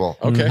craps table.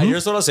 Okay.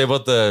 Here's what I'll say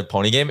about the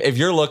pony game. If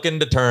you're looking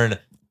to turn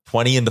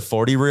 20 into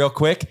 40 real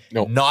quick.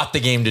 Nope. Not the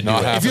game to do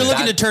it. If you're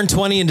looking to turn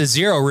 20 into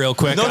 0 real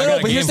quick, No,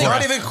 but here's the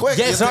Not even quick.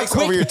 Yeah, It it's not takes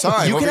quick. over your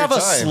time. You over can your have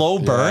a time. slow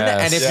burn,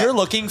 Yes. and if Yeah. you're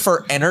looking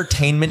for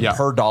entertainment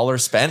per dollar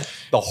spent,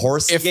 the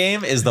horse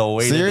game is the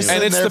way to do Seriously? it.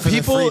 And it's there the for the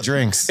people. free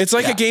drinks. It's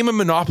like a game of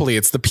Monopoly.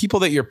 It's the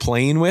people that you're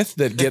playing with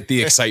that get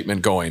the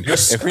excitement going. You're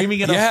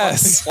screaming at a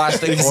Yes, fucking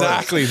plastic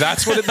exactly.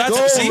 That's what. That's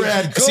Go, see.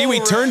 Red, go, see, we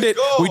Red, turned it.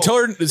 go. We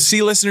turned.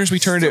 See, listeners, we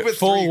turned it Stupid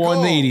full 3, go.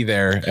 180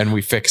 there, and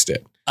we fixed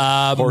it.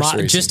 Horse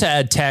racing. Just to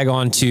add tag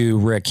on to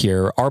Rick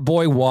here, our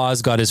boy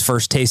Waz got his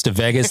first taste of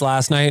Vegas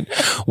last night,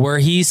 where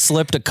he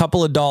slipped a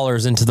couple of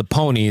dollars into the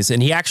ponies,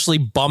 and he actually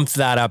bumped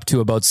that up to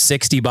about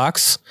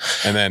 $60,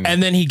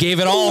 And then he gave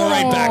it all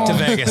right back to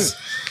Vegas.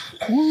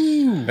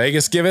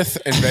 Vegas giveth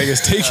and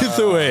Vegas taketh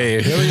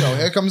away. Here we go.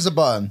 Here comes the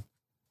button.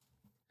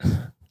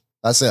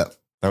 That's it.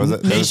 That was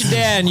it. Nation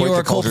Dan, Quite your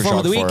the cold culture performer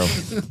of the shock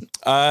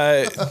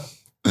week.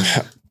 for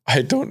him.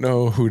 I don't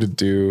know who to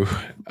do.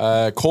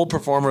 Cold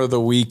performer of the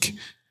week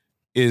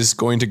is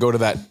going to go to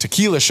that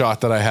tequila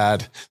shot that I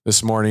had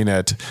this morning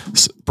at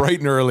bright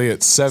and early at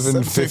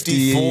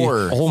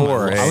 7:54. Oh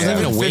my, I wasn't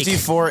even awake.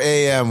 54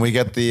 a.m. We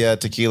get the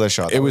tequila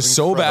shot. It was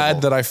so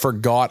bad that I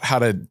forgot how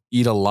to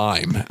eat a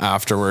lime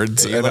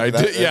afterwards, Yeah, and I look,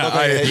 that- did. it Yeah, looked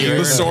like it hit you the right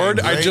in sword.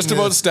 the- I right just in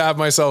about the- stabbed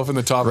myself in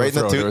the top right of the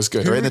in the throat. tooth- It was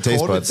good. right in the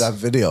taste Recorded buds. that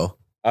video.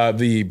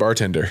 The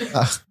bartender.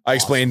 I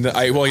explained that.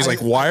 He's like,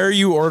 "Why are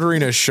you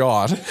ordering a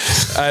shot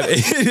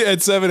at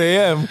 7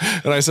 a.m.?"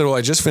 And I said, "Well, I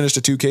just finished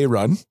a 2K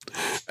run,"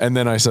 and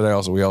then I said,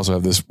 we also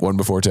have this 1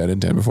 before 10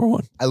 and 10 before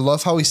 1." I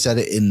love how he said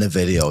it in the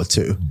video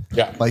too.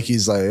 Yeah, like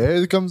he's like,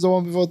 "Here comes the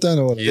 1 before 10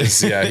 or whatever."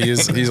 He's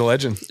a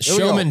legend.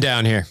 Showman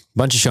down here.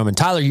 Bunch of showmen.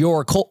 Tyler,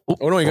 your cold.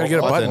 Oh no, you gotta get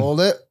a button. Hold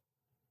it.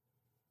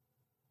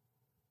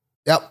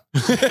 Yep.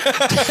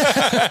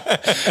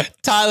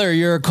 Tyler,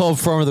 your cold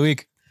performer of the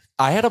week.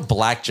 I had a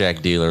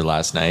blackjack dealer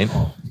last night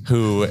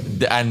who,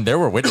 and there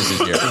were witnesses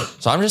here.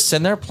 So I'm just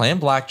sitting there playing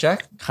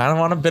blackjack, kind of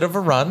on a bit of a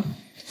run.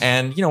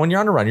 And, you know, when you're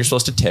on a run, you're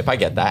supposed to tip. I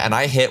get that. And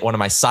I hit one of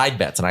my side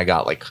bets and I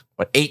got like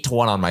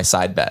 8-1 on my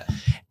side bet.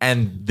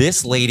 And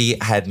this lady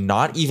had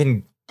not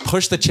even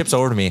pushed the chips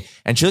over to me.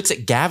 And she looks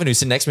at Gavin, who's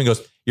sitting next to me, and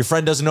goes, "Your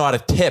friend doesn't know how to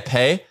tip,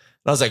 hey?" And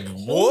I was like,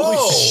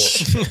 whoa.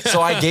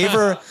 So I gave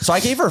her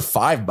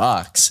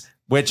 $5.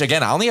 Which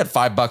again, I only had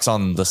 $5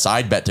 on the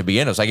side bet to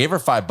begin with. So I gave her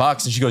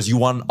 $5 and she goes, "You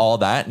won all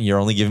that and you're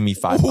only giving me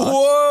 $5."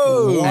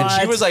 Whoa. And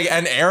she was like,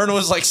 and Aaron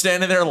was like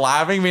standing there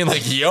laughing, being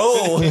like,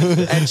 "Yo."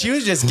 And she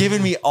was just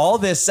giving me all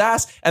this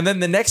sass. And then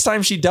the next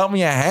time she dealt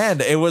me a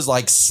hand, it was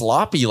like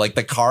sloppy, like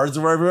the cards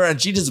were everywhere, and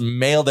she just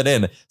mailed it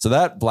in. So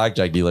that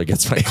blackjack dealer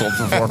gets my cold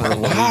performer.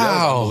 Wow.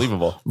 That was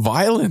unbelievable.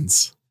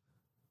 Violence.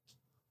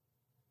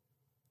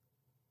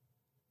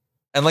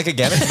 And like,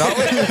 again, it's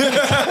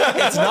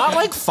not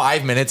like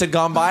 5 minutes had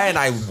gone by and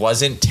I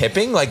wasn't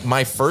tipping. Like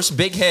my first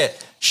big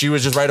hit, she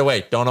was just right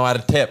away. Don't know how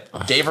to tip.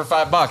 Gave her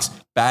 $5.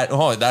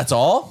 Oh, that's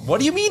all? What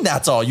do you mean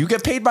that's all? You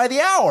get paid by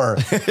the hour.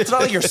 It's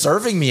not like you're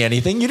serving me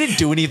anything. You didn't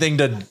do anything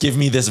to give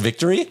me this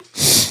victory.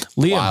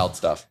 Liam, Wild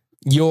stuff.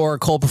 Your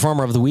cold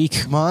performer of the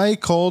week. My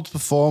cold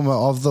performer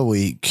of the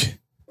week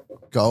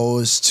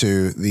goes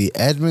to the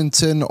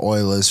Edmonton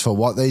Oilers for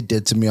what they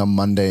did to me on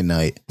Monday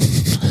night.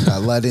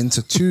 That led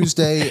into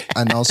Tuesday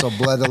and also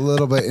bled a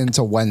little bit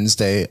into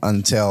Wednesday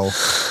until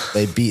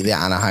they beat the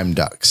Anaheim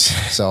Ducks.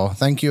 So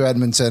thank you,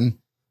 Edmonton,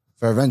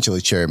 for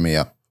eventually cheering me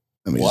up.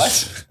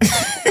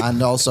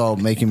 And also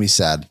making me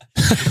sad.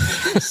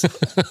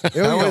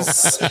 Here we go.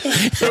 Was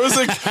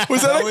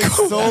that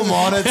so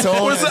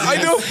monotone. I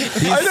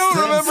don't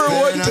remember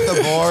what. At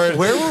the board.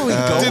 Where were we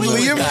going?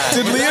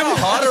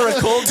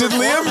 Did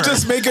Liam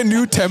just make a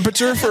new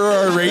temperature for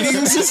our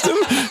rating system?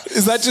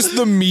 Is that just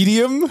the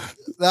medium?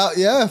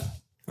 Yeah.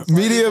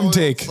 Medium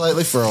take.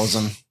 Slightly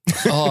frozen.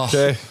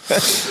 Okay.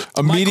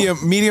 A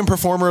medium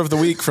performer of the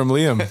week from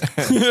Liam.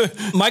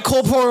 My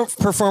cold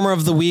performer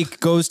of the week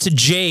goes to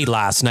Jay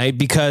last night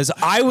because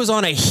I was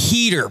on a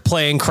heater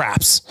playing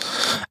craps.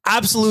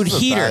 Absolute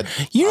heater.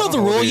 You know the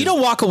rule. You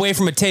don't walk away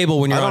from a table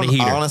when you're on a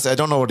heater. Honestly, I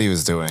don't know what he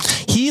was doing.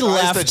 He Tries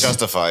left to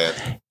justify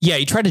it. Yeah,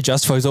 he tried to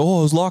justify. He's like, "Oh,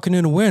 I was locking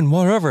in a win,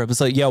 whatever." It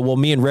was like, "Yeah, well,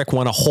 me and Rick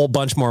won a whole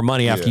bunch more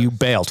money after you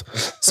bailed."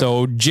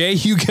 So, Jay,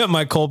 you get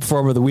my cold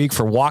performer of the week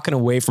for walking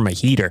away from a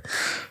heater.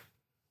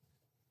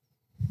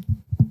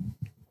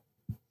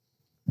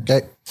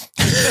 Okay.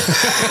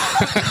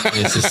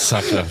 This is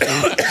such a...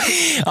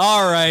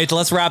 All right,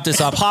 let's wrap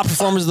this up. Hot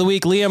performers of the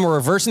week. Liam, we're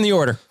reversing the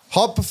order.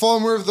 Hot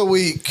performer of the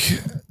week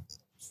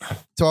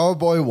to our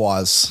boy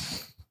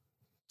Was.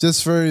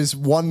 Just for his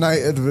one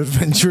night of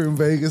adventure in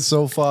Vegas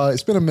so far.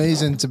 It's been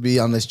amazing to be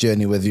on this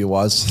journey with you,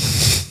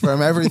 Was.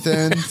 From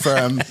everything,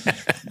 from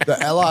the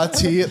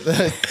LRT at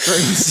the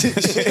train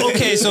station.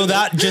 Okay, so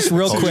that just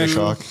real quick.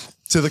 Shock.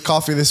 To the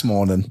coffee this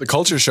morning. The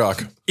culture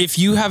shock. If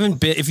you haven't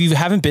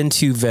been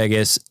to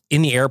Vegas,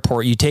 in the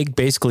airport, you take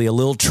basically a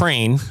little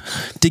train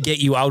to get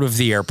you out of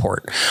the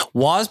airport.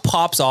 Woz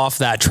pops off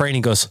that train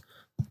and goes,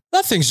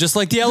 "That thing's just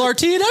like the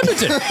LRT in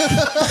Edmonton."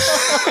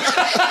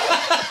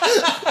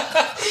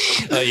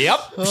 Yep,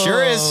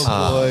 sure is.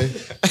 Boy.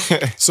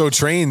 So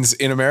trains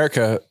in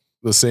America,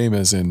 the same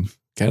as in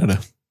Canada.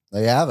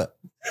 There you have it.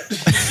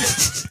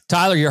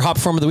 Tyler, your hot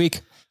performer of the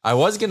week. I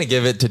was going to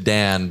give it to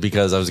Dan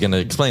because I was going to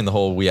explain the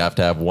whole we have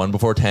to have 1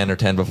 before 10 or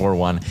 10 before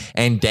 1.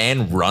 And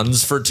Dan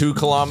runs for 2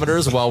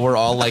 kilometers while we're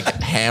all like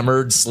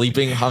hammered,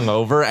 sleeping,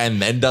 hungover, and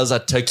then does a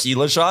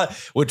tequila shot,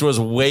 which was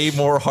way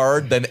more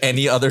hard than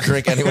any other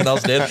drink anyone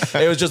else did.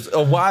 It was just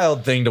a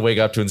wild thing to wake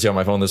up to and see on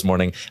my phone this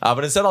morning.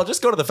 But instead, I'll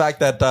just go to the fact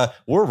that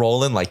we're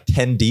rolling like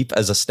 10 deep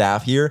as a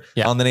staff here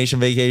on the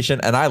Nation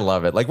Vacation. And I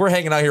love it. Like we're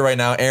hanging out here right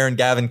now. Aaron,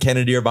 Gavin,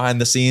 Kennedy are behind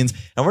the scenes,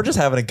 and we're just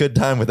having a good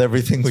time with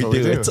everything we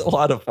do. It's a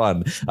lot of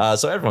fun.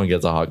 So everyone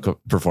gets a hot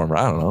performer.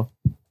 I don't know.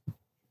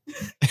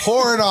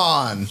 Pour it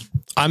on.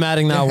 I'm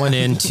adding that one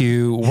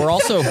into. We're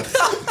also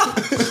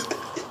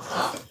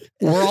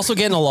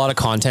getting a lot of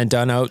content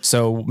done out.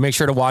 So make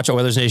sure to watch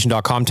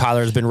OilersNation.com. Tyler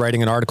has been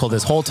writing an article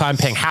this whole time,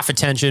 paying half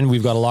attention.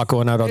 We've got a lot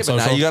going out on social.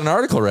 Now you got an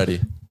article ready.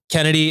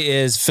 Kennedy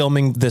is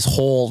filming this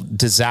whole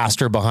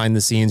disaster behind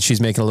the scenes. She's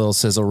making a little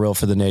sizzle reel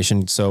for the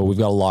Nation. So we've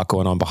got a lot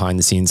going on behind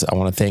the scenes. I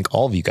want to thank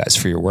all of you guys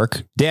for your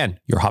work. Dan,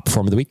 your hot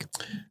performer of the week.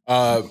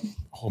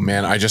 Oh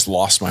man, I just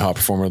lost my hot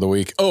performer of the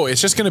week. Oh,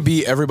 it's just going to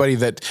be everybody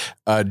that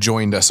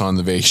joined us on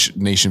the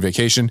Nation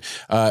Vacation.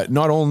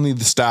 Not only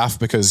the staff,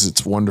 because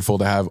it's wonderful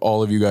to have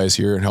all of you guys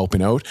here and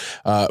helping out,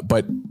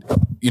 but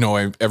you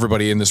know,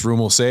 everybody in this room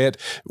will say it.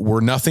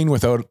 We're nothing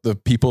without the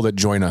people that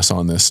join us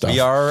on this stuff. We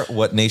are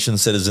what Nation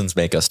citizens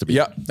make us to be.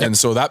 Yeah. And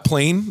so that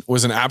plane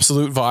was an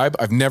absolute vibe.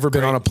 I've never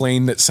been on a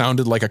plane that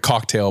sounded like a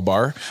cocktail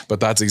bar,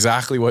 but that's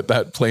exactly what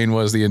that plane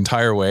was the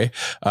entire way.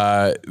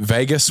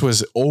 Vegas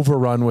was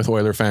overrun with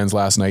Oiler fans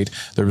last night.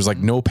 There was like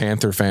no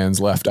Panther fans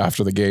left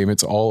after the game.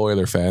 It's all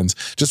Oiler fans.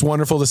 Just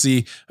wonderful to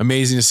see.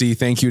 Amazing to see.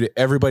 Thank you to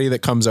everybody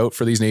that comes out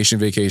for these Nation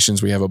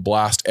Vacations. We have a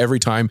blast every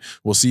time.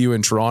 We'll see you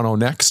in Toronto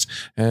next.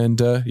 And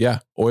yeah,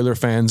 Oiler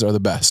fans are the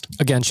best.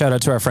 Again, shout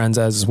out to our friends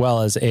as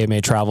well as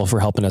AMA Travel for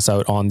helping us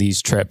out on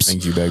these trips.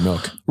 Thank you, Bag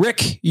Milk.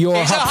 Rick, your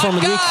hot performer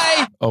of the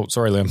week. Oh,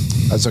 sorry, Liam.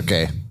 That's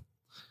okay.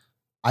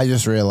 I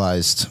just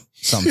realized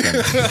something.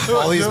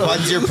 All these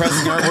buttons you're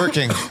pressing aren't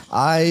working.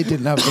 I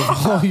didn't have the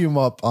volume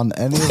up on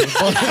any of the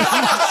buttons.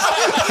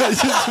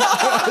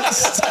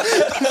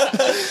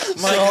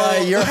 My guy,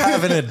 you're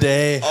having a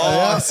day.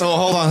 So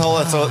hold on.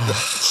 So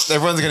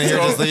everyone's gonna hear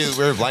just these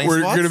weird blank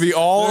spots. We're gonna be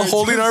all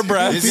holding our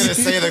breath. He's gonna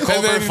say the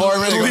cold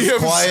performance. He goes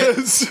quiet,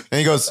 and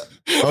he goes,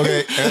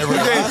 "Okay." And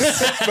everyone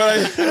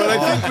but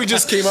I think we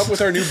just came up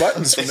with our new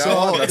buttons from now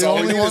on. That's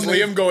all we do is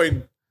Liam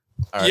going.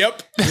 Right.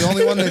 Yep. The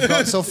only one they've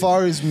got so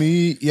far is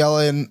me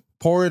yelling,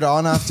 "Pour it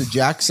on," after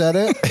Jack said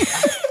it,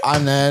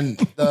 and then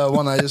the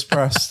one I just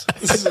pressed.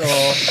 So,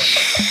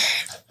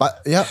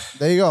 but yeah,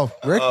 there you go,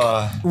 Rick.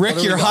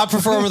 Rick, your hot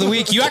performer of the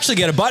week. You actually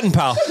get a button,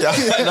 pal. Yeah,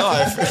 I know.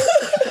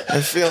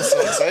 I feel so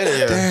excited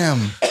here.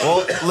 Damn.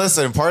 Well,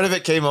 listen, part of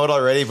it came out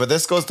already, but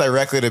this goes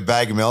directly to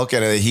Bag Milk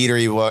and a heater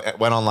he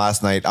went on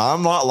last night.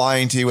 I'm not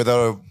lying to you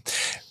without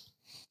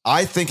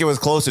I think it was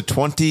close to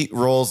 20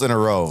 rolls in a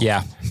row.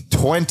 Yeah.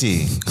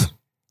 20.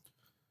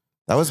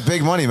 That was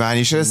big money, man.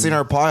 You should have seen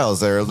our piles.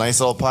 They were nice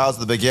little piles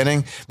at the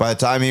beginning. By the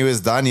time he was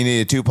done, he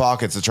needed 2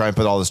 pockets to try and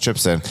put all his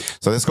chips in.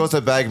 So this goes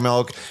to Bag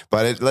Milk,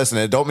 but listen,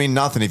 it don't mean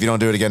nothing if you don't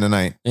do it again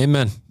tonight.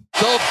 Amen.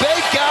 The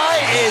big guy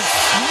is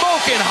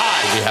smoking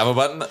hot. Do we have a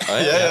button?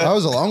 Yeah. That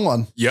was a long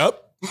one.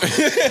 Yep.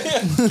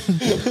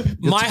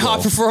 My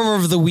hot performer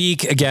of the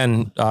week,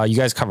 again, you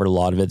guys covered a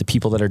lot of it. The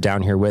people that are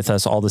down here with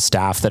us, all the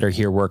staff that are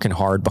here working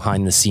hard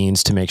behind the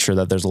scenes to make sure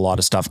that there's a lot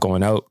of stuff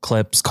going out,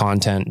 clips,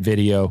 content,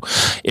 video,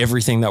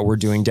 everything that we're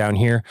doing down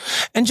here.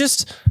 And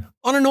just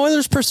on an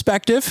Oilers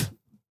perspective,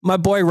 my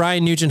boy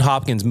Ryan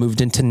Nugent-Hopkins moved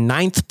into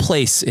 9th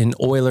place in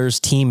Oilers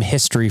team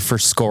history for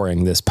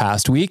scoring this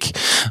past week.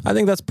 I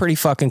think that's pretty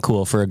fucking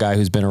cool for a guy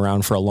who's been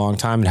around for a long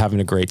time and having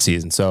a great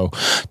season. So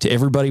to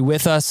everybody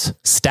with us,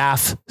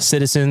 staff,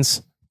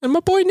 citizens, and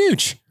my boy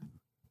Nuge.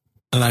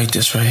 I like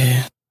this right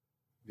here.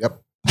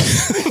 Yep.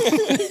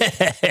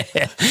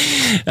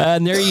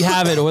 And there you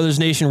have it. Oilers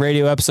Nation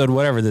radio episode,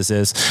 whatever this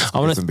is. I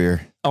want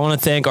to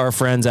thank our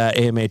friends at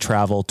AMA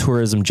Travel,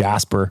 Tourism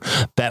Jasper,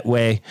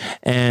 Betway,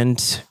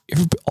 and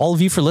all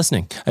of you for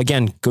listening.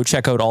 Again, go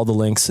check out all the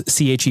links,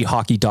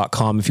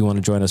 chehockey.com if you want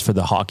to join us for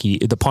the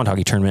pond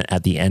hockey tournament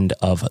at the end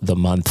of the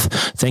month.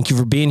 Thank you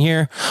for being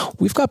here.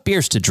 We've got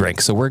beers to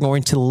drink, so we're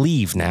going to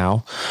leave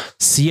now.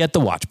 See you at the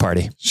watch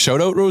party. Shout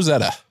out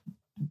Rosetta.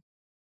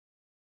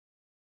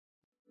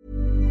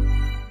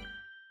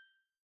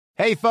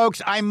 Hey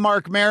folks, I'm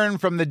Mark Maron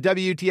from the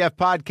WTF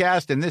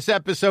Podcast, and this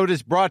episode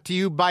is brought to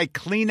you by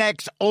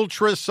Kleenex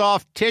Ultra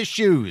Soft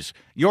Tissues,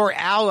 your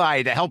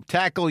ally to help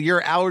tackle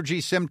your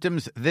allergy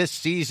symptoms this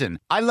season.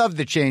 I love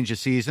the change of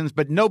seasons,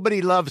 but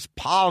nobody loves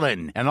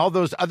pollen and all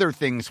those other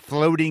things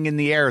floating in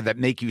the air that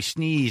make you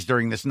sneeze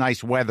during this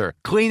nice weather.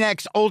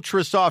 Kleenex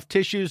Ultra Soft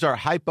Tissues are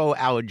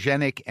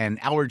hypoallergenic and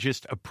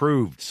allergist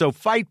approved, so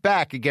fight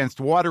back against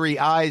watery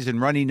eyes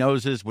and runny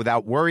noses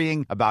without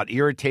worrying about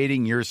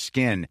irritating your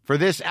skin. For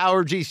this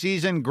allergy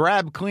season,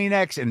 grab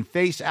Kleenex and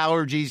face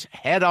allergies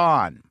head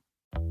on.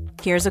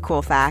 Here's a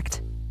cool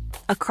fact.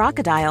 A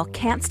crocodile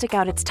can't stick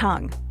out its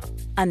tongue.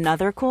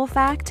 Another cool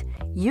fact,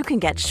 you can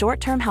get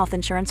short-term health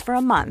insurance for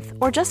a month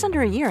or just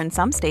under a year in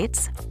some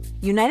states.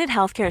 United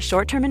Healthcare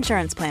short-term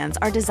insurance plans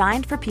are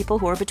designed for people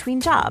who are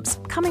between jobs,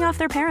 coming off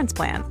their parents'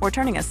 plan, or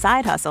turning a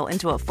side hustle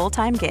into a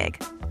full-time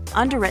gig.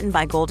 Underwritten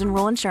by Golden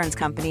Rule Insurance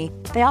Company,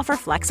 they offer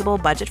flexible,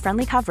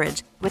 budget-friendly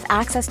coverage with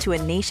access to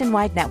a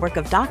nationwide network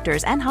of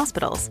doctors and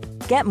hospitals.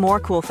 Get more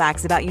cool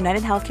facts about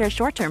United Healthcare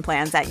short-term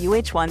plans at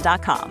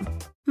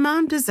uh1.com.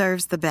 Mom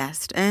deserves the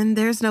best, and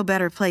there's no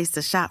better place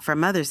to shop for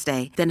Mother's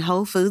Day than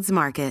Whole Foods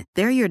Market.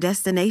 They're your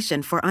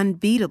destination for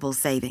unbeatable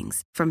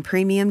savings, from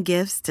premium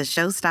gifts to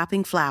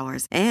show-stopping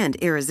flowers and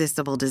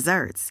irresistible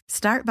desserts.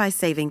 Start by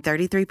saving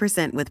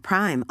 33% with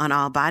Prime on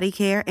all body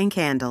care and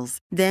candles.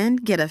 Then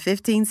get a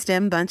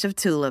 15-stem bunch of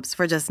tulips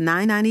for just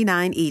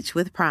 $9.99 each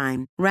with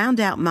Prime. Round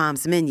out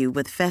Mom's menu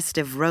with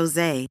festive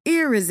rosé,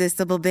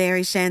 irresistible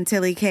berry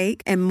chantilly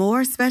cake, and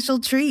more special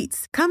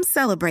treats. Come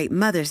celebrate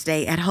Mother's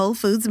Day at Whole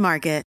Foods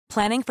Market.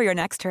 Planning for your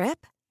next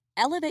trip?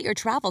 Elevate your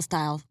travel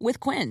style with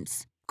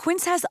Quince.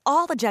 Quince has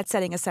all the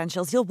jet-setting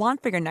essentials you'll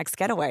want for your next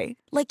getaway,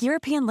 like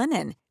European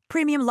linen,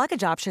 premium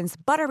luggage options,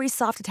 buttery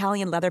soft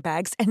Italian leather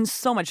bags, and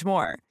so much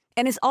more.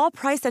 And is all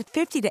priced at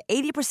 50 to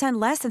 80%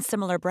 less than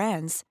similar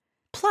brands.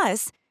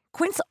 Plus,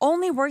 Quince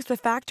only works with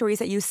factories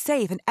that use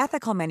safe and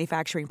ethical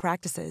manufacturing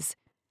practices.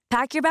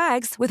 Pack your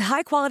bags with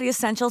high-quality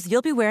essentials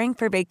you'll be wearing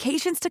for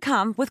vacations to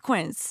come with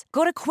Quince.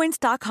 Go to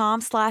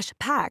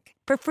quince.com/pack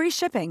for free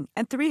shipping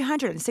and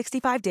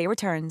 365-day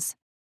returns.